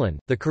Stalin,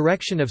 the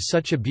correction of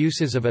such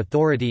abuses of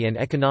authority and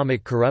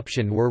economic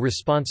corruption were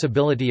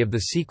responsibility of the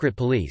secret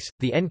police,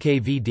 the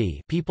NKVD,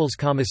 People's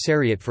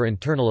Commissariat for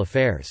Internal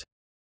Affairs.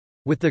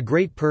 With the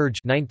Great Purge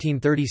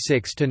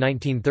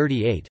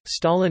 1936–1938,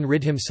 Stalin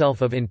rid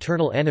himself of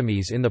internal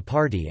enemies in the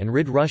party and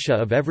rid Russia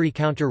of every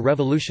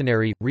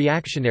counter-revolutionary,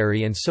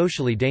 reactionary and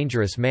socially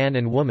dangerous man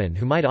and woman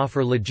who might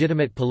offer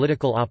legitimate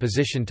political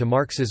opposition to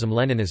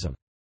Marxism-Leninism.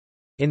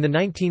 In the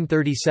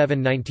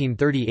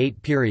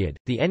 1937–1938 period,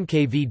 the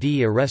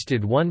NKVD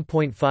arrested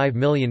 1.5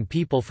 million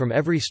people from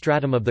every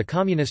stratum of the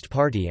Communist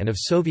Party and of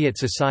Soviet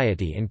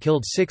society and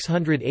killed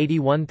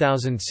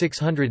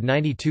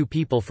 681,692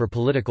 people for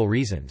political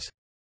reasons.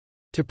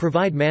 To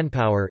provide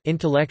manpower,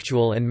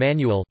 intellectual and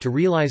manual, to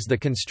realize the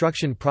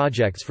construction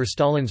projects for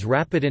Stalin's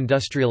rapid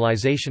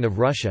industrialization of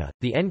Russia,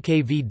 the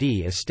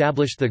NKVD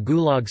established the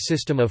Gulag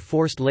system of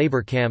forced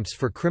labor camps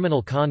for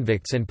criminal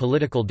convicts and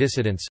political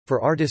dissidents,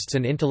 for artists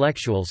and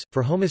intellectuals,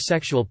 for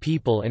homosexual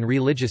people and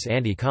religious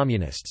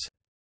anti-communists.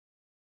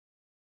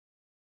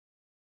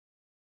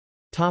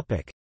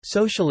 Topic: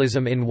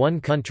 Socialism in one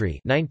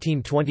country,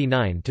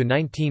 1929 to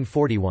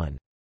 1941.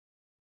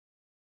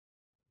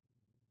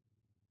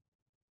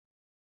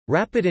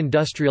 Rapid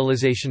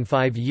industrialization.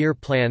 5-year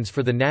plans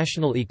for the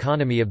national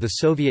economy of the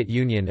Soviet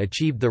Union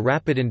achieved the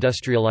rapid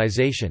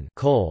industrialization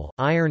coal,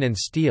 iron and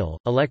steel,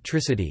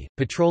 electricity,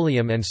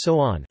 petroleum and so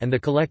on and the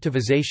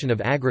collectivization of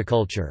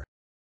agriculture,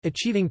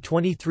 achieving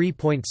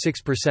 23.6%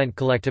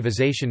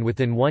 collectivization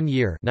within 1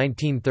 year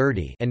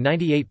 1930 and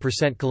 98%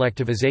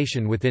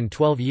 collectivization within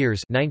 12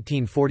 years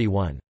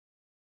 1941.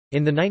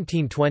 In the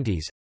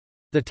 1920s,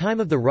 the time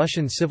of the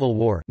Russian Civil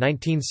War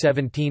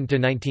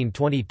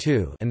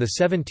 1917–1922 and the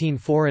 17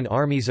 foreign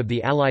armies of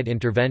the Allied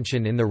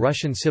intervention in the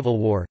Russian Civil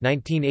War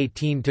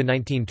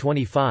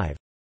 1918–1925,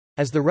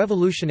 as the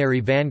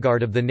revolutionary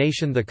vanguard of the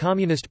nation, the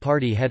Communist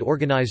Party had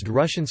organized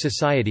Russian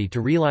society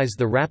to realize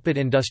the rapid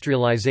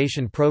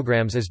industrialization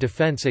programs as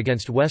defense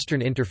against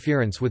Western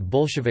interference with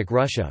Bolshevik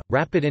Russia.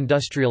 Rapid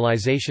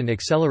industrialization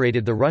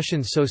accelerated the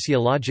Russian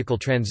sociological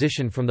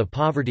transition from the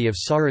poverty of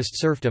Tsarist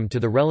serfdom to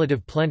the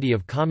relative plenty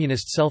of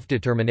communist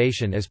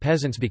self-determination as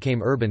peasants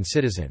became urban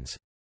citizens.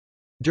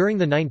 During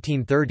the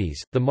 1930s,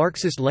 the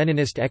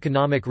Marxist-Leninist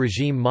economic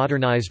regime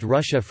modernized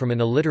Russia from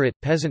an illiterate,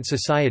 peasant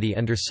society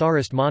under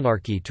Tsarist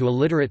monarchy to a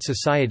literate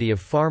society of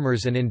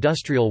farmers and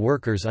industrial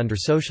workers under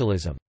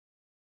socialism.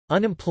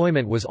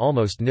 Unemployment was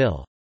almost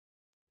nil.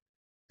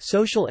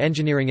 Social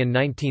engineering. In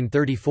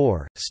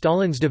 1934,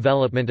 Stalin's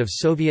development of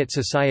Soviet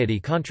society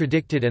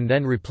contradicted and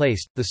then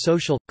replaced the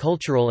social,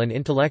 cultural and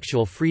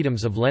intellectual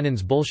freedoms of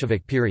Lenin's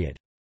Bolshevik period.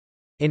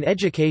 In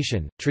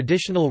education,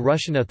 traditional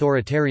Russian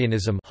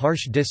authoritarianism,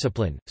 harsh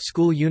discipline,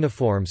 school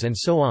uniforms and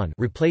so on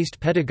replaced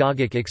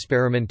pedagogic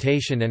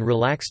experimentation and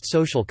relaxed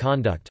social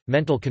conduct,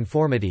 mental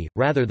conformity,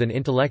 rather than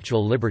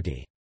intellectual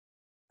liberty.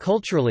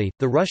 Culturally,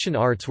 the Russian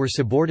arts were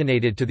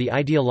subordinated to the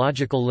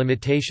ideological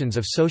limitations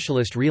of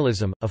socialist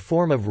realism, a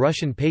form of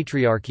Russian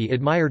patriarchy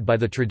admired by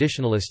the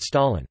traditionalist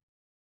Stalin.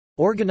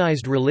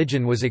 Organized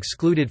religion was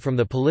excluded from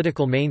the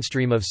political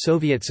mainstream of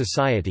Soviet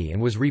society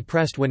and was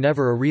repressed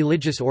whenever a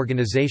religious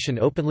organization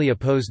openly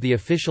opposed the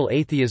official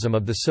atheism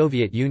of the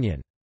Soviet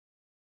Union.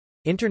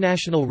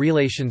 International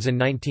relations. In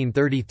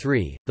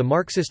 1933, the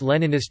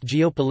Marxist-Leninist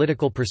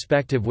geopolitical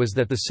perspective was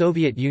that the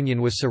Soviet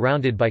Union was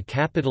surrounded by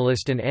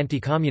capitalist and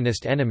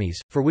anti-communist enemies,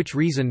 for which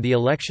reason the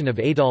election of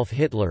Adolf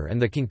Hitler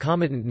and the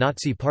concomitant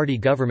Nazi Party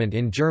government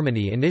in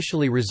Germany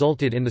initially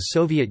resulted in the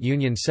Soviet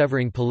Union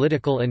severing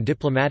political and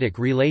diplomatic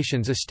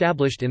relations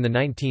established in the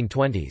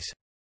 1920s.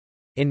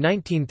 In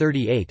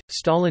 1938,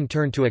 Stalin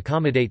turned to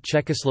accommodate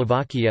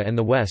Czechoslovakia and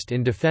the West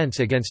in defense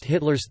against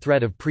Hitler's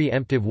threat of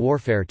pre-emptive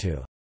warfare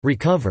to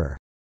recover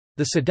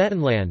the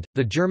Sudetenland,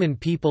 the German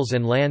peoples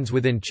and lands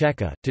within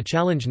Czechia, to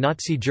challenge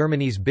Nazi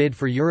Germany's bid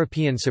for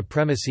European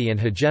supremacy and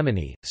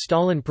hegemony.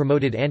 Stalin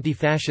promoted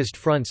anti-fascist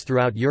fronts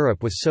throughout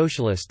Europe with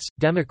socialists,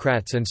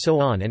 democrats and so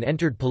on, and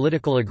entered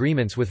political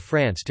agreements with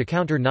France to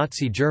counter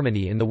Nazi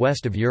Germany in the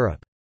west of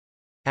Europe.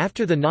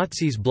 After the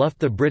Nazis bluffed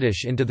the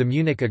British into the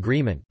Munich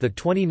Agreement, the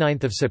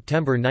 29th of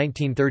September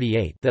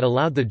 1938, that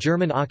allowed the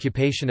German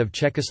occupation of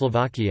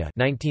Czechoslovakia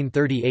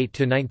 1938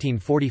 to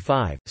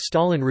 1945,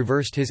 Stalin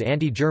reversed his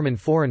anti-German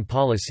foreign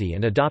policy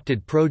and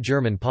adopted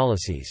pro-German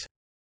policies.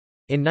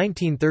 In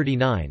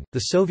 1939, the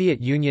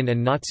Soviet Union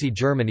and Nazi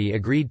Germany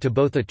agreed to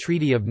both a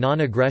treaty of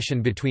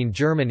non-aggression between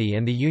Germany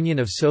and the Union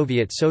of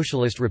Soviet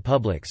Socialist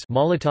Republics,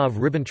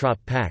 Molotov–Ribbentrop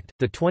Pact,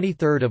 the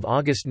 23rd of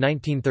August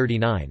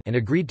 1939, and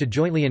agreed to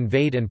jointly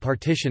invade and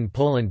partition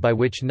Poland, by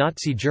which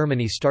Nazi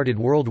Germany started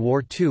World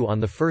War II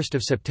on the 1st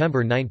of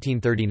September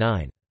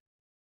 1939.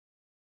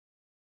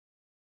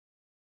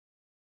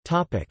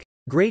 Topic: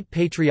 Great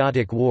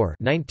Patriotic War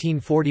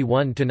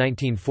 1941 to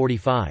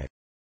 1945.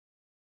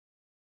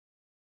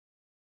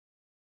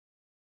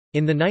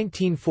 In the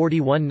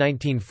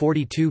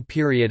 1941–1942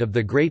 period of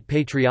the Great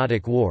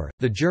Patriotic War,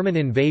 the German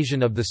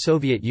invasion of the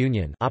Soviet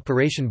Union,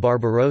 Operation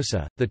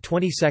Barbarossa, the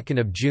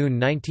 22nd of June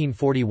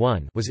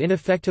 1941, was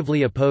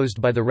ineffectively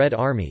opposed by the Red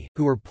Army,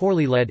 who were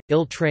poorly led,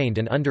 ill-trained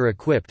and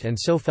under-equipped, and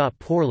so fought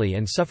poorly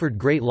and suffered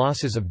great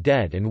losses of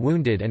dead and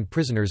wounded and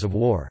prisoners of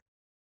war.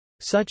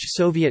 Such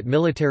Soviet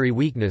military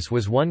weakness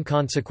was one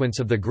consequence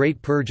of the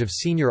Great Purge of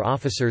senior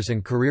officers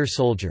and career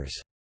soldiers.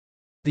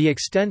 The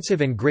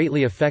extensive and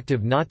greatly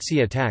effective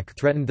Nazi attack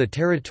threatened the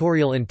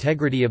territorial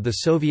integrity of the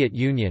Soviet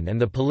Union and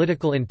the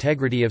political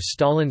integrity of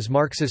Stalin's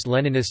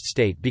Marxist-Leninist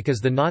state, because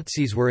the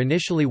Nazis were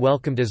initially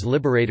welcomed as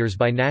liberators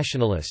by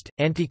nationalist,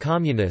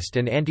 anti-communist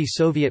and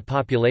anti-Soviet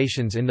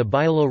populations in the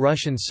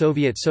Byelorussian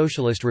Soviet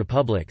Socialist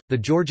Republic, the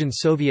Georgian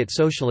Soviet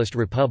Socialist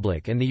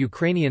Republic and the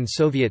Ukrainian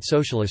Soviet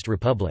Socialist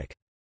Republic.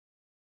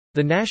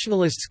 The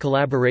nationalists'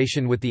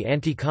 collaboration with the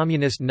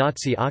anti-communist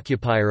Nazi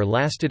occupier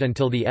lasted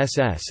until the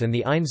SS and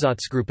the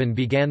Einsatzgruppen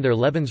began their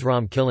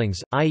Lebensraum killings,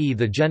 i.e.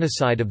 the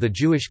genocide of the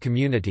Jewish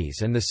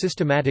communities and the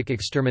systematic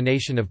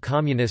extermination of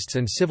communists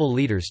and civil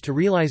leaders to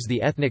realize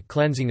the ethnic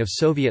cleansing of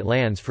Soviet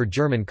lands for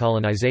German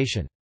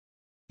colonization.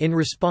 In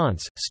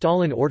response,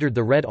 Stalin ordered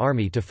the Red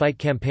Army to fight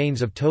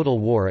campaigns of total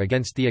war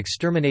against the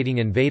exterminating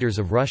invaders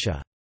of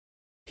Russia.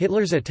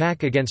 Hitler's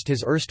attack against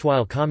his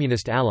erstwhile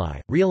communist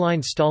ally,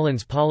 realigned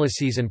Stalin's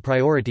policies and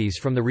priorities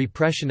from the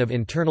repression of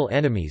internal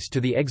enemies to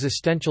the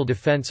existential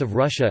defense of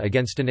Russia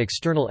against an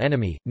external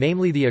enemy,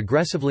 namely the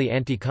aggressively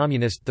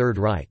anti-communist Third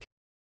Reich.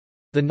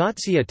 The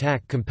Nazi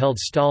attack compelled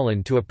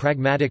Stalin to a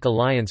pragmatic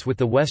alliance with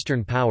the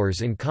Western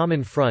powers in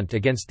common front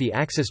against the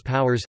Axis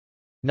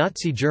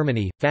powers—Nazi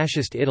Germany,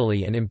 Fascist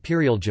Italy and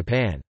Imperial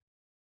Japan.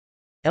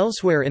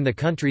 Elsewhere in the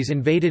countries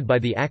invaded by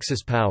the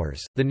Axis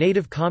powers, the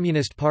native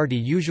Communist Party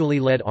usually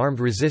led armed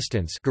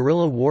resistance,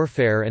 guerrilla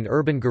warfare and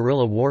urban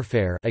guerrilla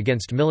warfare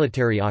against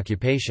military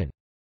occupation.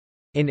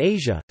 In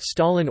Asia,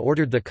 Stalin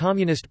ordered the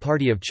Communist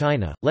Party of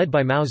China, led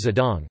by Mao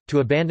Zedong, to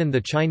abandon the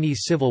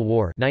Chinese Civil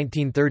War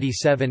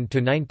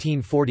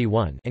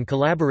 1937–1941 and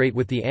collaborate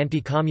with the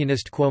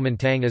anti-communist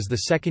Kuomintang as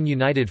the Second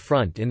United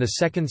Front in the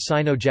Second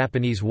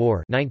Sino-Japanese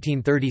War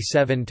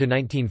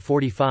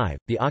 1937–1945,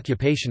 the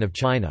occupation of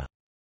China.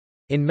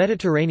 In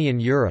Mediterranean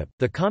Europe,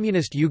 the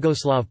communist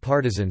Yugoslav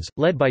partisans,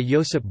 led by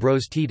Josip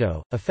Broz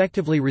Tito,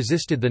 effectively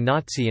resisted the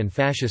Nazi and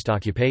fascist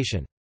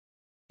occupation.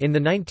 In the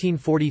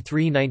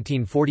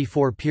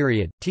 1943–1944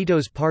 period,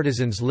 Tito's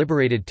partisans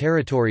liberated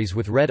territories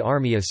with Red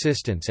Army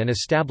assistance and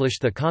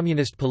established the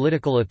communist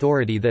political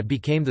authority that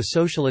became the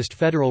Socialist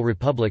Federal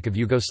Republic of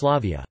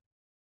Yugoslavia.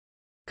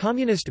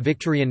 Communist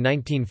victory in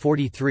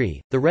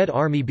 1943, the Red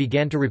Army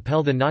began to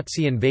repel the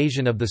Nazi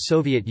invasion of the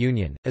Soviet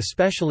Union,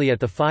 especially at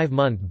the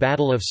 5-month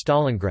Battle of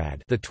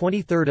Stalingrad, the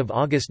 23rd of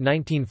August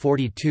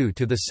 1942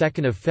 to the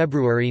 2nd of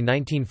February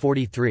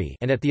 1943,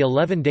 and at the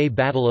 11-day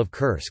Battle of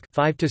Kursk,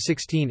 5 to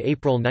 16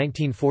 April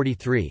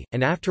 1943,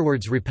 and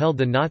afterwards repelled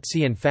the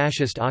Nazi and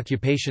fascist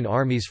occupation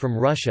armies from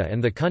Russia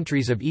and the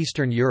countries of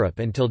Eastern Europe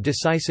until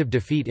decisive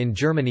defeat in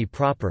Germany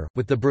proper,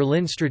 with the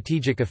Berlin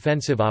Strategic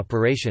Offensive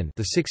Operation,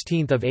 the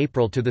 16th of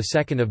April to the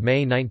 2nd of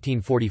May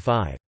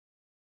 1945.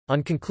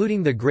 On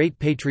concluding the Great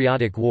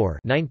Patriotic War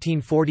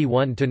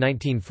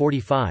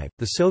 1941–1945,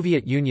 the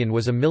Soviet Union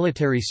was a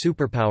military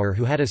superpower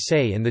who had a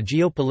say in the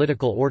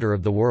geopolitical order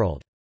of the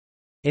world.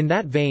 In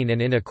that vein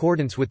and in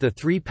accordance with the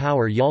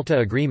Three-Power Yalta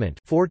Agreement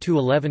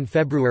 4–11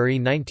 February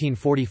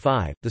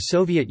 1945, the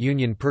Soviet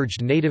Union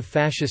purged native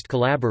fascist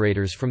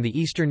collaborators from the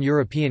Eastern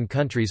European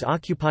countries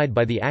occupied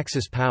by the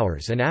Axis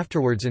powers and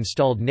afterwards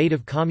installed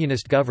native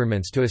communist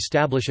governments to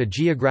establish a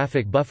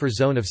geographic buffer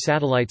zone of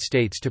satellite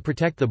states to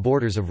protect the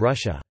borders of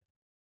Russia.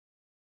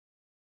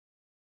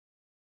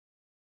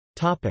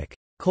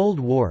 Cold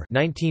War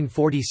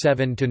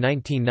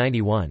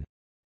 1947–1991.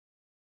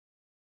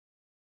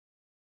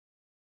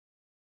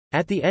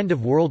 At the end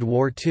of World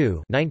War II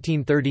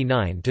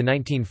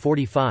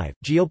 (1939–1945),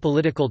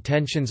 geopolitical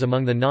tensions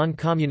among the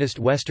non-communist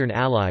Western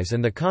Allies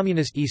and the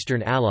Communist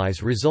Eastern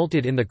Allies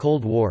resulted in the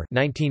Cold War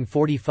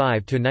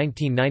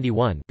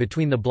 (1945–1991)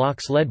 between the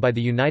blocs led by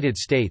the United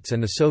States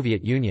and the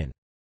Soviet Union.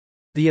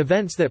 The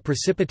events that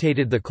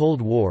precipitated the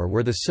Cold War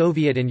were the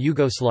Soviet and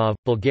Yugoslav,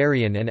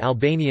 Bulgarian and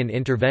Albanian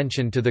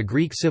intervention to the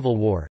Greek Civil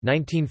War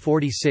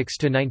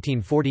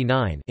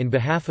 1946–1949 in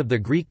behalf of the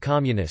Greek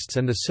Communists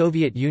and the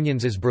Soviet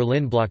Union's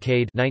Berlin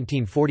blockade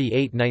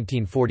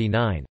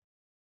 1948–1949.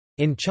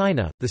 In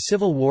China, the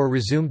civil war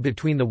resumed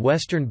between the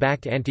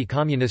Western-backed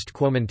anti-communist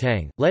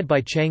Kuomintang, led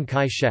by Chiang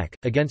Kai-shek,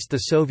 against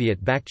the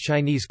Soviet-backed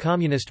Chinese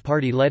Communist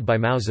Party led by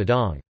Mao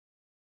Zedong.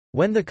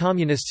 When the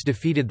Communists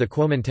defeated the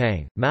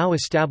Kuomintang, Mao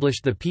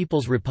established the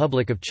People's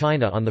Republic of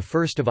China on 1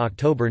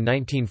 October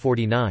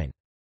 1949.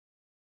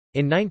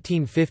 In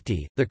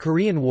 1950, the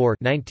Korean War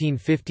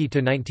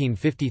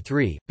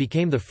 1950–1953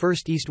 became the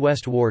first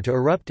East-West war to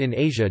erupt in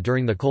Asia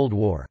during the Cold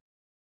War.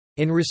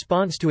 In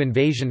response to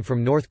invasion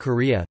from North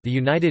Korea, the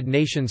United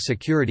Nations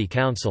Security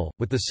Council,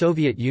 with the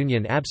Soviet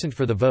Union absent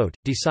for the vote,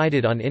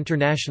 decided on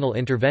international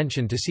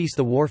intervention to cease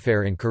the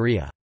warfare in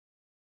Korea.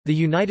 The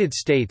United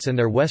States and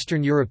their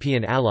Western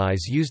European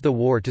allies used the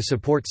war to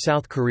support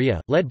South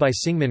Korea, led by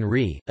Syngman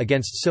Rhee,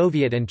 against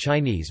Soviet and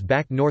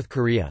Chinese-backed North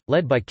Korea,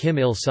 led by Kim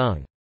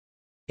Il-sung.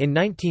 In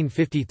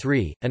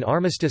 1953, an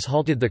armistice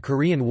halted the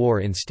Korean War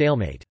in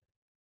stalemate.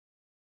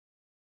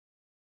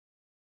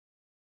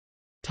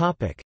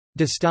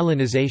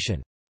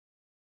 De-Stalinisation.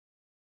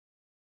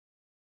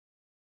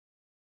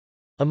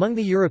 Among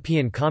the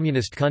European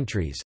communist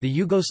countries, the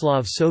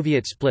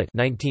Yugoslav-Soviet split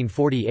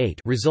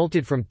 1948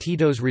 resulted from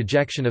Tito's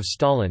rejection of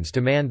Stalin's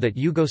demand that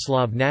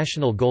Yugoslav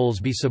national goals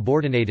be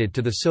subordinated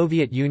to the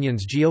Soviet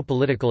Union's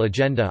geopolitical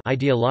agenda,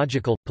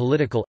 ideological,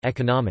 political,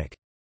 economic.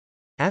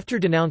 After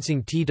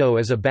denouncing Tito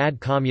as a bad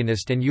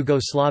communist and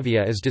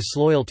Yugoslavia as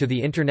disloyal to the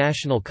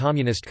international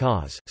communist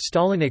cause,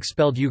 Stalin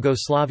expelled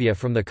Yugoslavia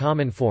from the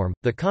Cominform,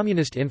 the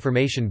Communist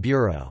Information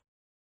Bureau.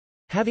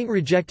 Having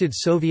rejected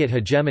Soviet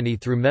hegemony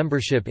through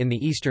membership in the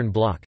Eastern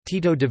Bloc,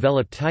 Tito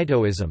developed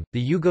Titoism,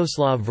 the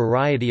Yugoslav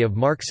variety of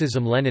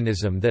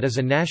Marxism-Leninism that is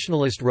a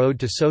nationalist road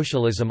to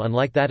socialism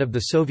unlike that of the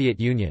Soviet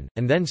Union,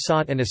 and then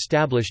sought and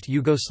established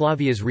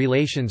Yugoslavia's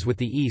relations with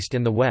the East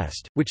and the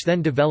West, which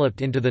then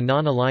developed into the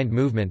Non-Aligned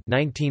Movement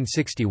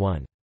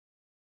 1961.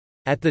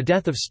 At the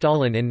death of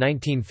Stalin in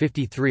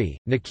 1953,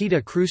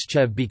 Nikita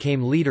Khrushchev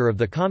became leader of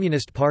the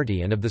Communist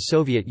Party and of the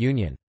Soviet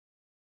Union.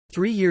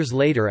 3 years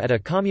later at a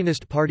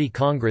Communist Party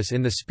Congress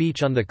in the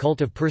speech on the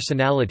cult of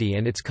personality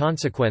and its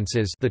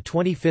consequences, the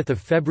 25th of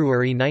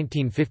February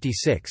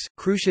 1956,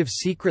 Khrushchev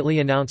secretly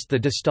announced the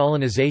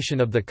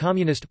de-Stalinization of the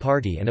Communist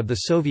Party and of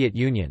the Soviet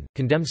Union,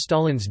 condemned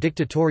Stalin's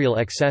dictatorial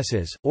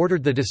excesses,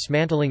 ordered the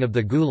dismantling of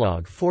the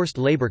Gulag forced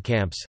labor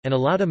camps, and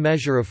allowed a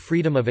measure of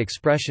freedom of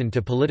expression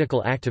to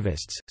political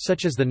activists,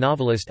 such as the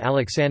novelist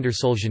Alexander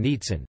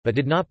Solzhenitsyn, but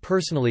did not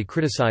personally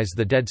criticize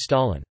the dead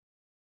Stalin.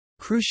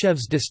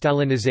 Khrushchev's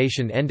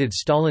de-Stalinization ended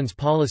Stalin's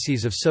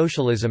policies of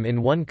socialism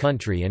in one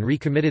country and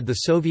recommitted the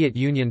Soviet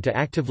Union to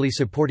actively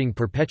supporting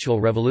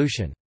perpetual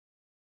revolution.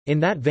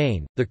 In that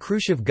vein, the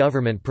Khrushchev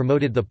government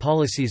promoted the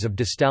policies of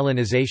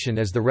de-Stalinization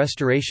as the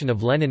restoration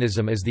of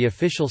Leninism as the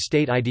official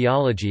state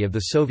ideology of the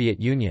Soviet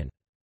Union.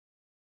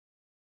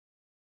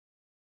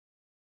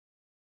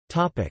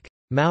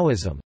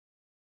 Maoism.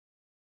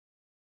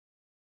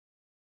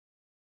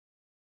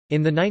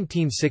 In the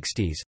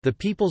 1960s, the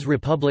People's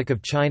Republic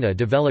of China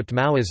developed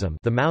Maoism,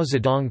 the Mao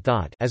Zedong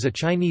thought, as a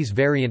Chinese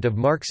variant of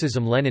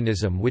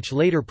Marxism-Leninism which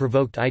later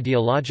provoked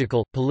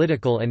ideological,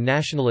 political and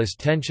nationalist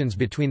tensions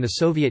between the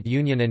Soviet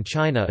Union and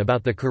China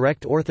about the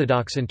correct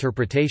orthodox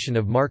interpretation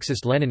of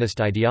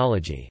Marxist-Leninist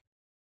ideology.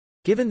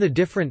 Given the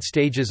different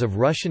stages of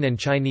Russian and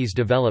Chinese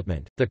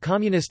development, the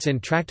Communists'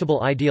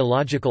 intractable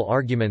ideological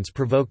arguments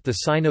provoked the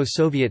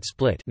Sino-Soviet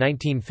split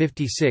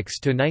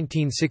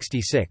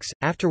 1956–1966.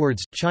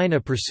 Afterwards,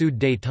 China pursued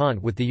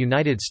détente with the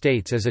United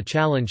States as a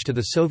challenge to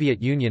the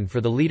Soviet Union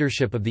for the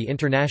leadership of the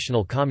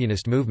international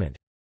communist movement.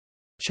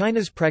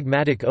 China's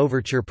pragmatic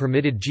overture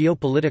permitted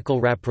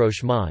geopolitical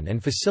rapprochement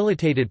and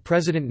facilitated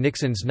President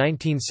Nixon's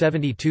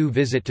 1972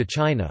 visit to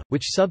China,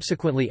 which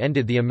subsequently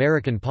ended the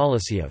American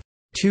policy of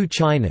two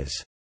Chinas,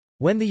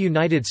 when the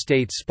United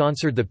States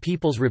sponsored the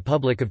People's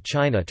Republic of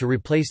China to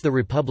replace the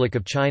Republic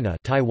of China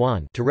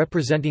Taiwan to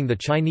representing the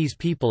Chinese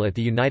people at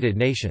the United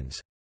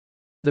Nations.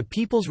 The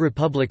People's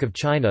Republic of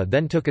China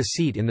then took a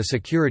seat in the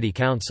Security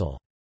Council.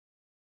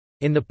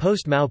 In the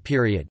post-Mao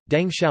period,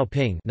 Deng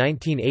Xiaoping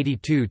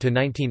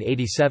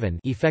 (1982–1987)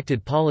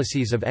 effected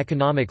policies of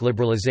economic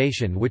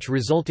liberalization which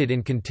resulted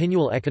in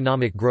continual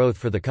economic growth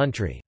for the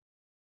country.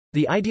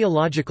 The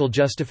ideological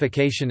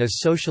justification is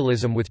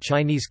socialism with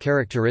Chinese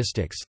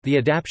characteristics, the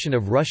adaptation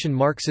of Russian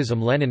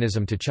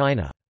Marxism-Leninism to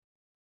China.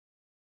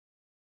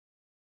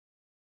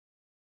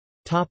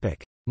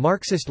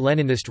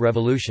 Marxist-Leninist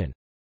revolution.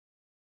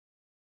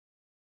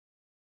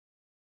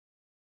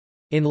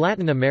 In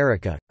Latin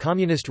America,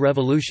 communist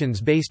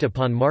revolutions based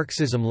upon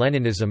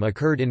Marxism-Leninism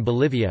occurred in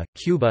Bolivia,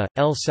 Cuba,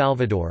 El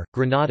Salvador,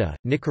 Grenada,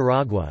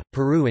 Nicaragua,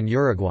 Peru and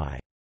Uruguay.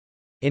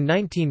 In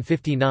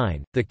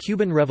 1959, the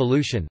Cuban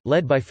Revolution,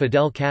 led by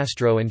Fidel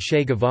Castro and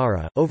Che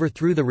Guevara,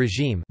 overthrew the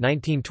regime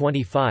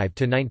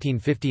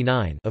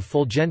 1925–1959 of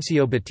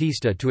Fulgencio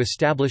Batista to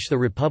establish the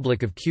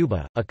Republic of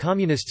Cuba, a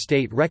communist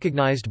state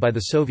recognized by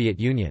the Soviet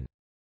Union.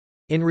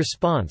 In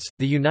response,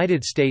 the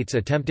United States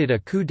attempted a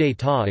coup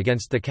d'état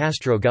against the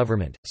Castro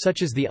government,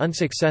 such as the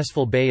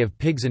unsuccessful Bay of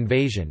Pigs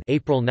invasion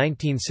April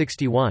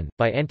 1961,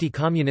 by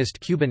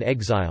anti-communist Cuban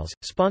exiles,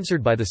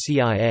 sponsored by the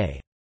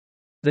CIA.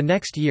 The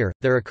next year,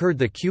 there occurred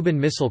the Cuban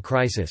Missile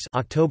Crisis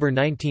October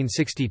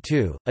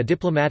 1962, a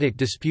diplomatic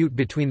dispute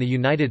between the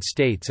United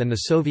States and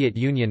the Soviet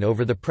Union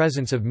over the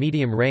presence of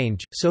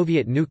medium-range,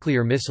 Soviet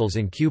nuclear missiles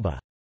in Cuba.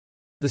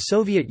 The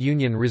Soviet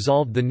Union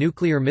resolved the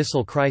nuclear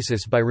missile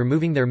crisis by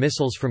removing their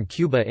missiles from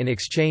Cuba in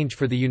exchange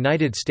for the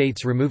United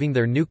States removing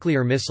their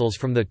nuclear missiles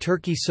from the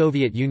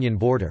Turkey-Soviet Union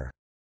border.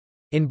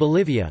 In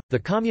Bolivia, the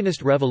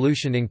Communist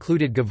Revolution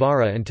included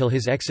Guevara until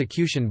his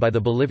execution by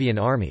the Bolivian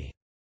army.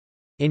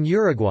 In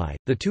Uruguay,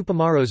 the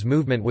Tupamaros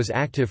movement was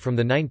active from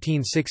the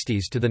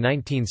 1960s to the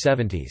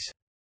 1970s.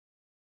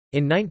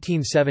 In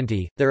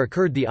 1970, there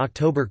occurred the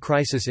October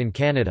Crisis in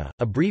Canada,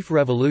 a brief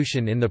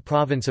revolution in the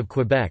province of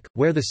Quebec,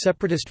 where the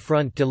Separatist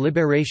Front de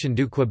Libération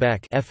du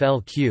Québec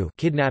 (FLQ)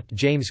 kidnapped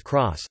James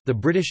Cross, the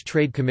British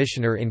Trade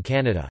Commissioner in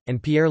Canada,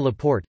 and Pierre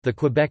Laporte, the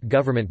Quebec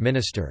government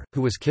minister,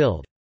 who was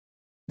killed.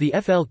 The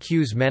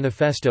FLQ's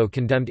manifesto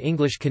condemned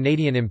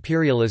English-Canadian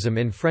imperialism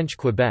in French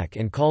Quebec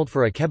and called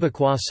for a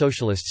Quebecois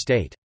socialist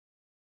state.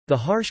 The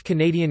harsh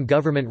Canadian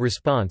government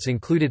response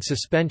included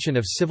suspension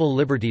of civil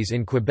liberties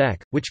in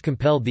Quebec, which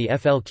compelled the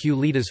FLQ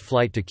leader's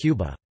flight to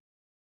Cuba.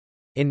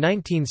 In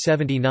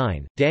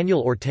 1979,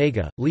 Daniel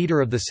Ortega,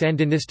 leader of the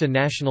Sandinista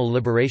National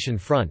Liberation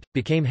Front,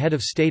 became head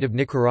of state of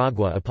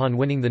Nicaragua upon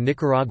winning the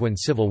Nicaraguan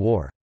Civil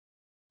War.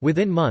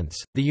 Within months,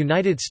 the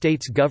United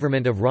States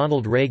government of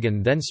Ronald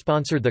Reagan then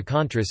sponsored the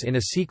Contras in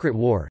a secret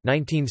war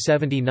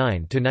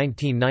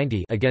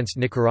 1979–1990 against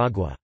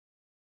Nicaragua.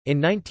 In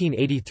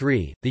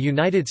 1983, the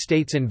United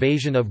States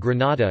invasion of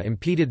Grenada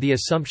impeded the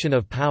assumption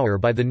of power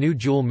by the New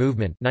Jewel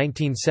Movement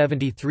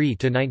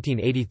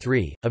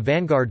 1973–1983, a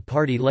vanguard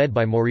party led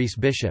by Maurice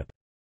Bishop.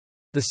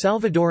 The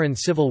Salvadoran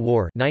Civil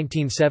War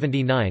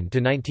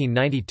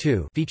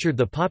 1979–1992 featured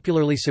the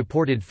popularly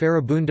supported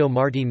Farabundo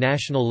Martí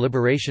National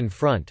Liberation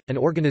Front, an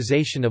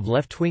organization of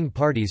left-wing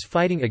parties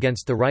fighting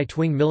against the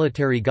right-wing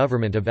military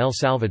government of El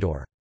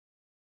Salvador.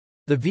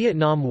 The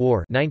Vietnam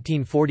War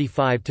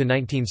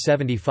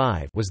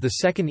 1945–1975 was the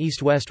second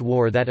East-West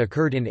war that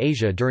occurred in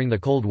Asia during the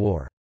Cold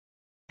War.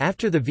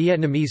 After the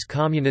Vietnamese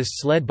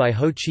Communists led by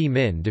Ho Chi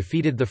Minh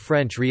defeated the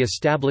French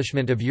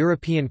re-establishment of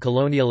European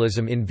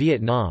colonialism in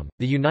Vietnam,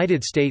 the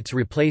United States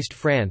replaced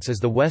France as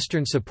the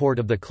Western support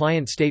of the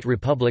Client State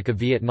Republic of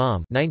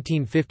Vietnam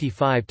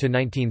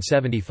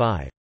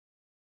 1955–1975.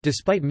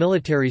 Despite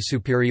military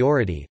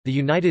superiority, the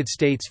United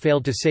States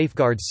failed to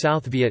safeguard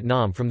South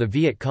Vietnam from the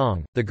Viet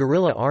Cong, the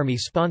guerrilla army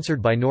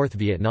sponsored by North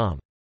Vietnam.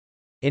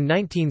 In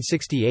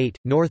 1968,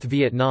 North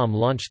Vietnam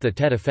launched the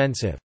Tet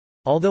Offensive.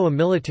 Although a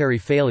military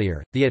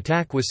failure, the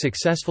attack was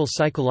successful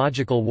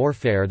psychological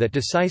warfare that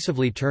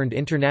decisively turned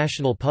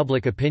international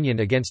public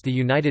opinion against the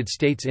United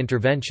States'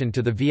 intervention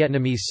to the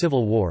Vietnamese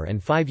Civil War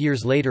and 5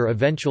 years later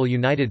eventual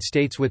United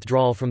States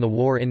withdrawal from the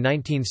war in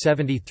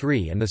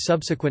 1973 and the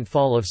subsequent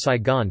fall of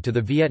Saigon to the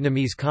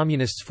Vietnamese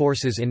Communist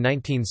forces in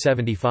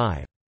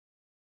 1975.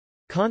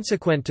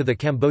 Consequent to the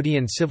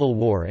Cambodian Civil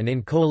War and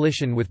in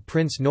coalition with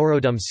Prince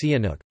Norodom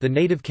Sihanouk, the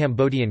native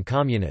Cambodian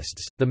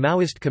Communists, the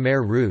Maoist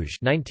Khmer Rouge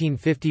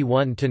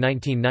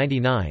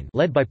 (1951–1999),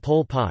 led by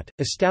Pol Pot,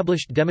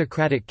 established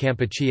Democratic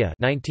Kampuchea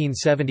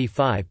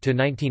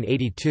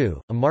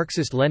 (1975–1982), a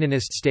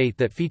Marxist-Leninist state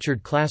that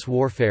featured class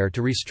warfare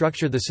to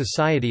restructure the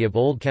society of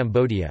Old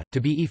Cambodia, to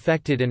be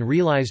effected and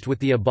realized with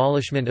the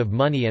abolishment of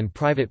money and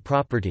private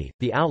property,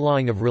 the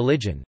outlawing of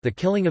religion, the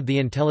killing of the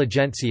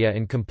intelligentsia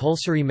and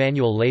compulsory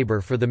manual labor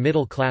for the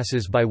middle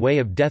classes by way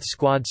of death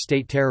squad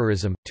state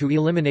terrorism. To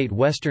eliminate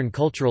Western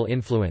cultural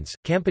influence,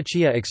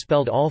 Kampuchea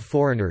expelled all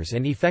foreigners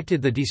and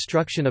effected the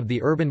destruction of the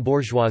urban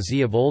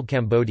bourgeoisie of Old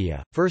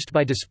Cambodia, first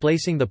by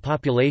displacing the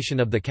population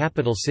of the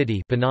capital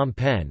city Phnom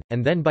Penh,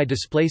 and then by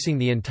displacing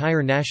the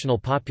entire national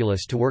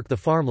populace to work the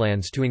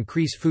farmlands to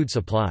increase food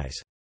supplies.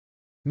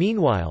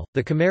 Meanwhile,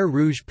 the Khmer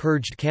Rouge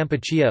purged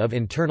Kampuchea of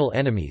internal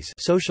enemies,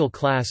 social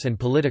class and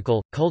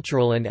political,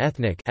 cultural and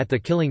ethnic, at the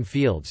killing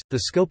fields,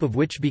 the scope of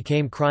which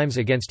became crimes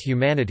against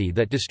humanity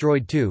that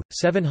destroyed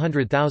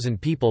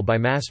 700,000 people by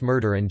mass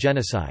murder and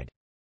genocide.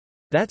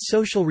 That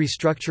social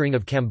restructuring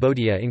of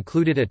Cambodia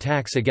included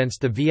attacks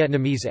against the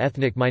Vietnamese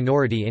ethnic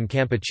minority in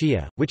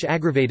Kampuchea, which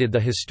aggravated the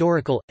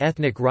historical,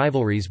 ethnic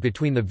rivalries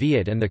between the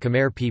Viet and the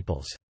Khmer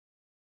peoples.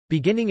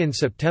 Beginning in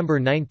September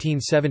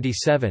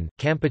 1977,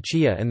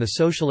 Kampuchea and the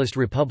Socialist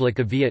Republic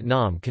of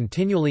Vietnam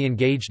continually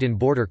engaged in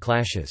border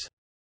clashes.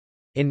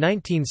 In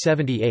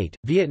 1978,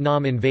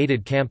 Vietnam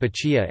invaded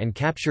Kampuchea and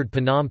captured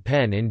Phnom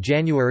Penh in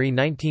January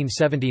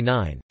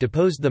 1979,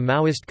 deposed the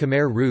Maoist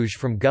Khmer Rouge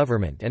from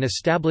government and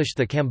established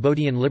the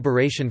Cambodian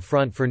Liberation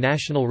Front for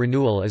National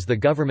Renewal as the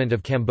Government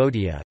of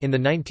Cambodia. In the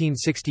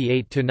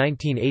 1968 to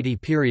 1980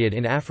 period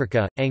in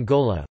Africa,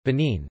 Angola,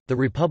 Benin, the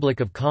Republic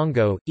of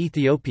Congo,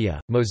 Ethiopia,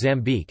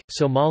 Mozambique,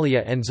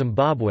 Somalia, and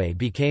Zimbabwe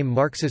became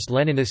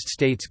Marxist-Leninist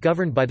states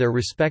governed by their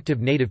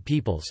respective native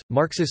peoples.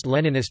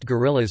 Marxist-Leninist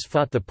guerrillas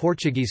fought the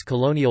Portuguese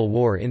colonial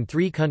war in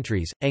three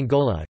countries,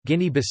 Angola,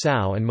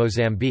 Guinea-Bissau and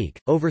Mozambique,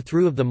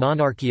 overthrew of the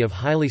monarchy of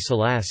Haile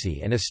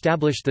Selassie and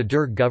established the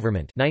Derg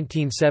government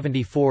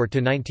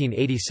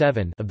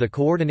 1974–1987 of the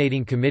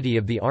Coordinating Committee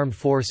of the Armed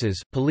Forces,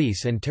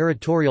 Police and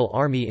Territorial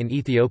Army in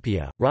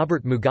Ethiopia.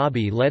 Robert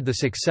Mugabe led the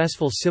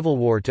successful civil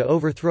war to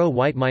overthrow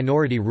white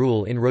minority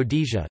rule in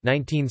Rhodesia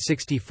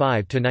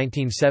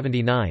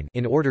 1965–1979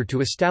 in order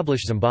to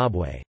establish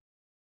Zimbabwe.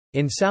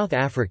 In South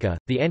Africa,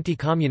 the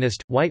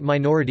anti-communist, white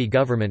minority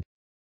government,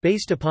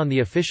 based upon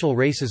the official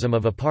racism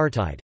of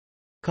apartheid,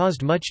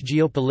 caused much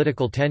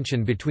geopolitical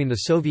tension between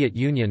the Soviet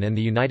Union and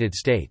the United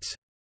States.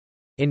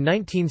 In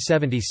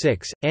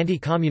 1976,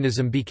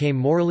 anti-communism became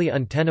morally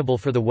untenable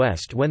for the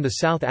West when the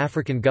South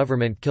African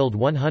government killed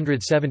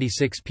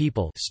 176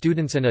 people,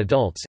 students and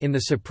adults, in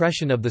the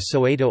suppression of the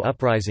Soweto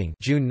Uprising,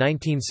 June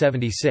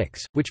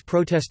 1976, which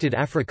protested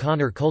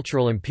Afrikaner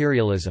cultural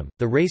imperialism,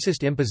 the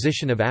racist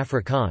imposition of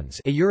Afrikaans,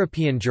 a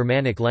European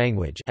Germanic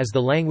language, as the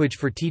language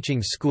for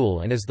teaching school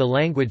and as the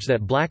language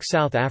that black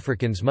South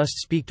Africans must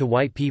speak to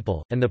white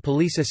people, and the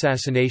police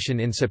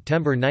assassination in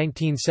September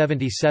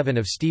 1977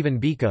 of Stephen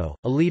Biko,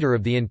 a leader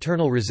of the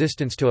internal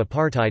resistance to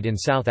apartheid in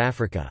South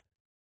Africa.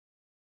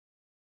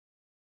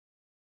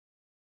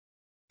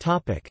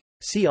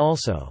 See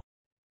also: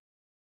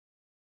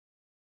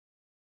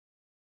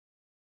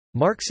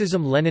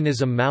 Marxism,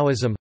 Leninism,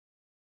 Maoism,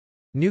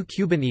 New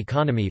Cuban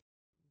economy,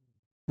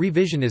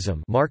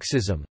 Revisionism,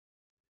 Marxism,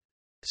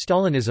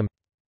 Stalinism.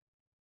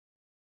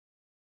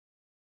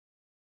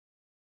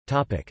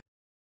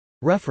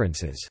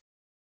 References.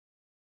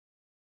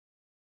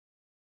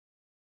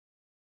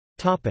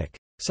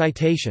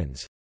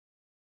 Citations.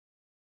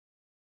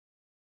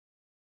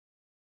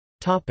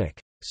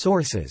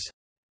 Sources.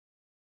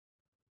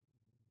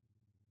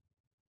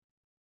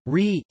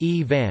 Ree,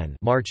 E. Van,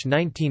 March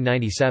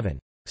 1997.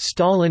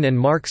 Stalin and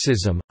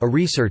Marxism: A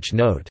Research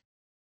Note.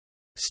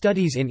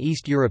 Studies in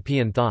East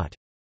European Thought.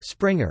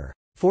 Springer.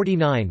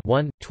 49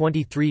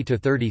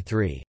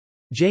 23–33.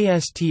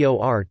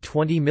 JSTOR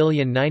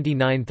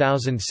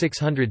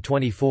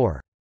 20099624.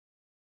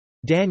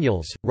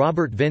 Daniels,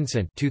 Robert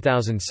Vincent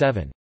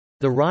 2007.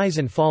 The Rise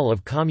and Fall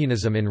of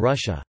Communism in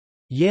Russia.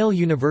 Yale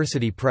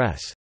University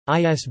Press.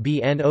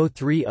 ISBN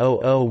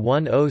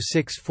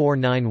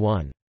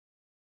 0300106491.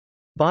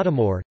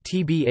 Baltimore,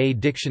 TBA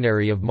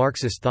Dictionary of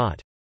Marxist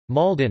Thought.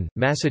 Malden,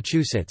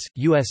 Massachusetts,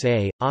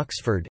 USA,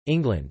 Oxford,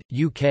 England,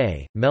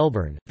 UK,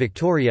 Melbourne,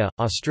 Victoria,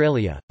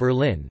 Australia,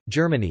 Berlin,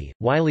 Germany,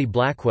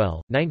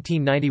 Wiley-Blackwell,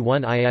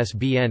 1991.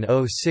 ISBN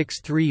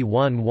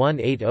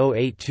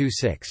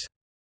 0631180826.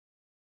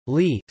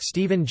 Lee,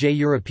 Stephen J.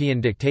 European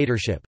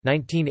Dictatorship,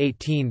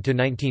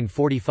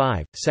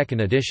 1918–1945,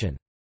 2nd edition.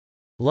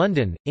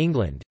 London,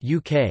 England,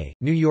 UK,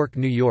 New York,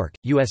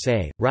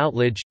 USA,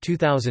 Routledge,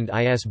 2000.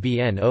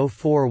 ISBN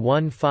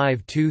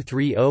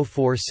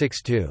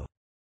 0415230462.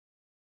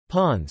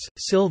 Pons,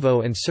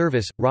 Silvo and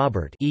Service,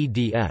 Robert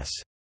eds.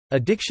 A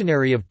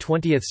Dictionary of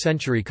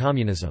Twentieth-Century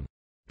Communism.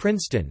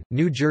 Princeton,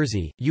 New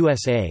Jersey,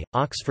 USA,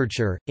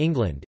 Oxfordshire,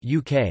 England,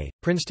 UK,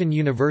 Princeton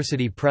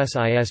University Press.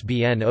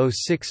 ISBN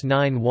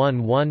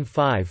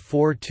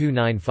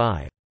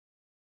 0691154295.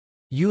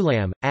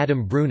 Ulam,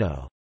 Adam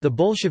Bruno. The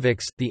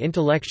Bolsheviks, The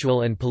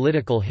Intellectual and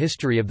Political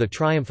History of the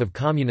Triumph of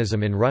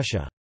Communism in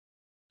Russia.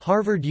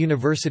 Harvard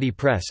University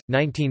Press,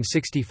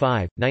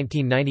 1965,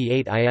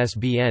 1998.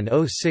 ISBN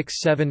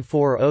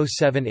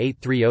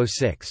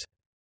 0674078306.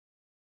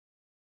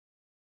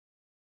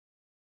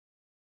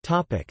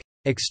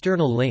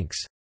 External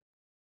links.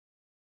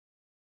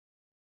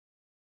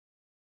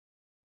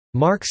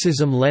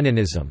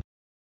 Marxism-Leninism.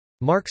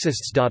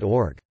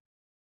 Marxists.org.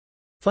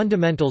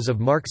 Fundamentals of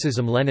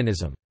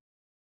Marxism-Leninism.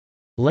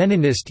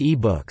 Leninist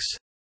e-books.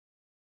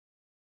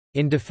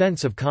 In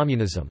Defense of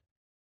Communism.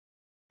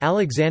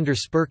 Alexander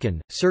Spurkin,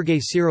 Sergei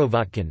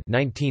Sirovotkin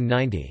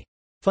 1990.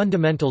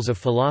 Fundamentals of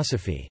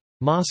Philosophy.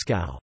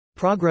 Moscow.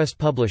 Progress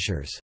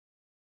Publishers.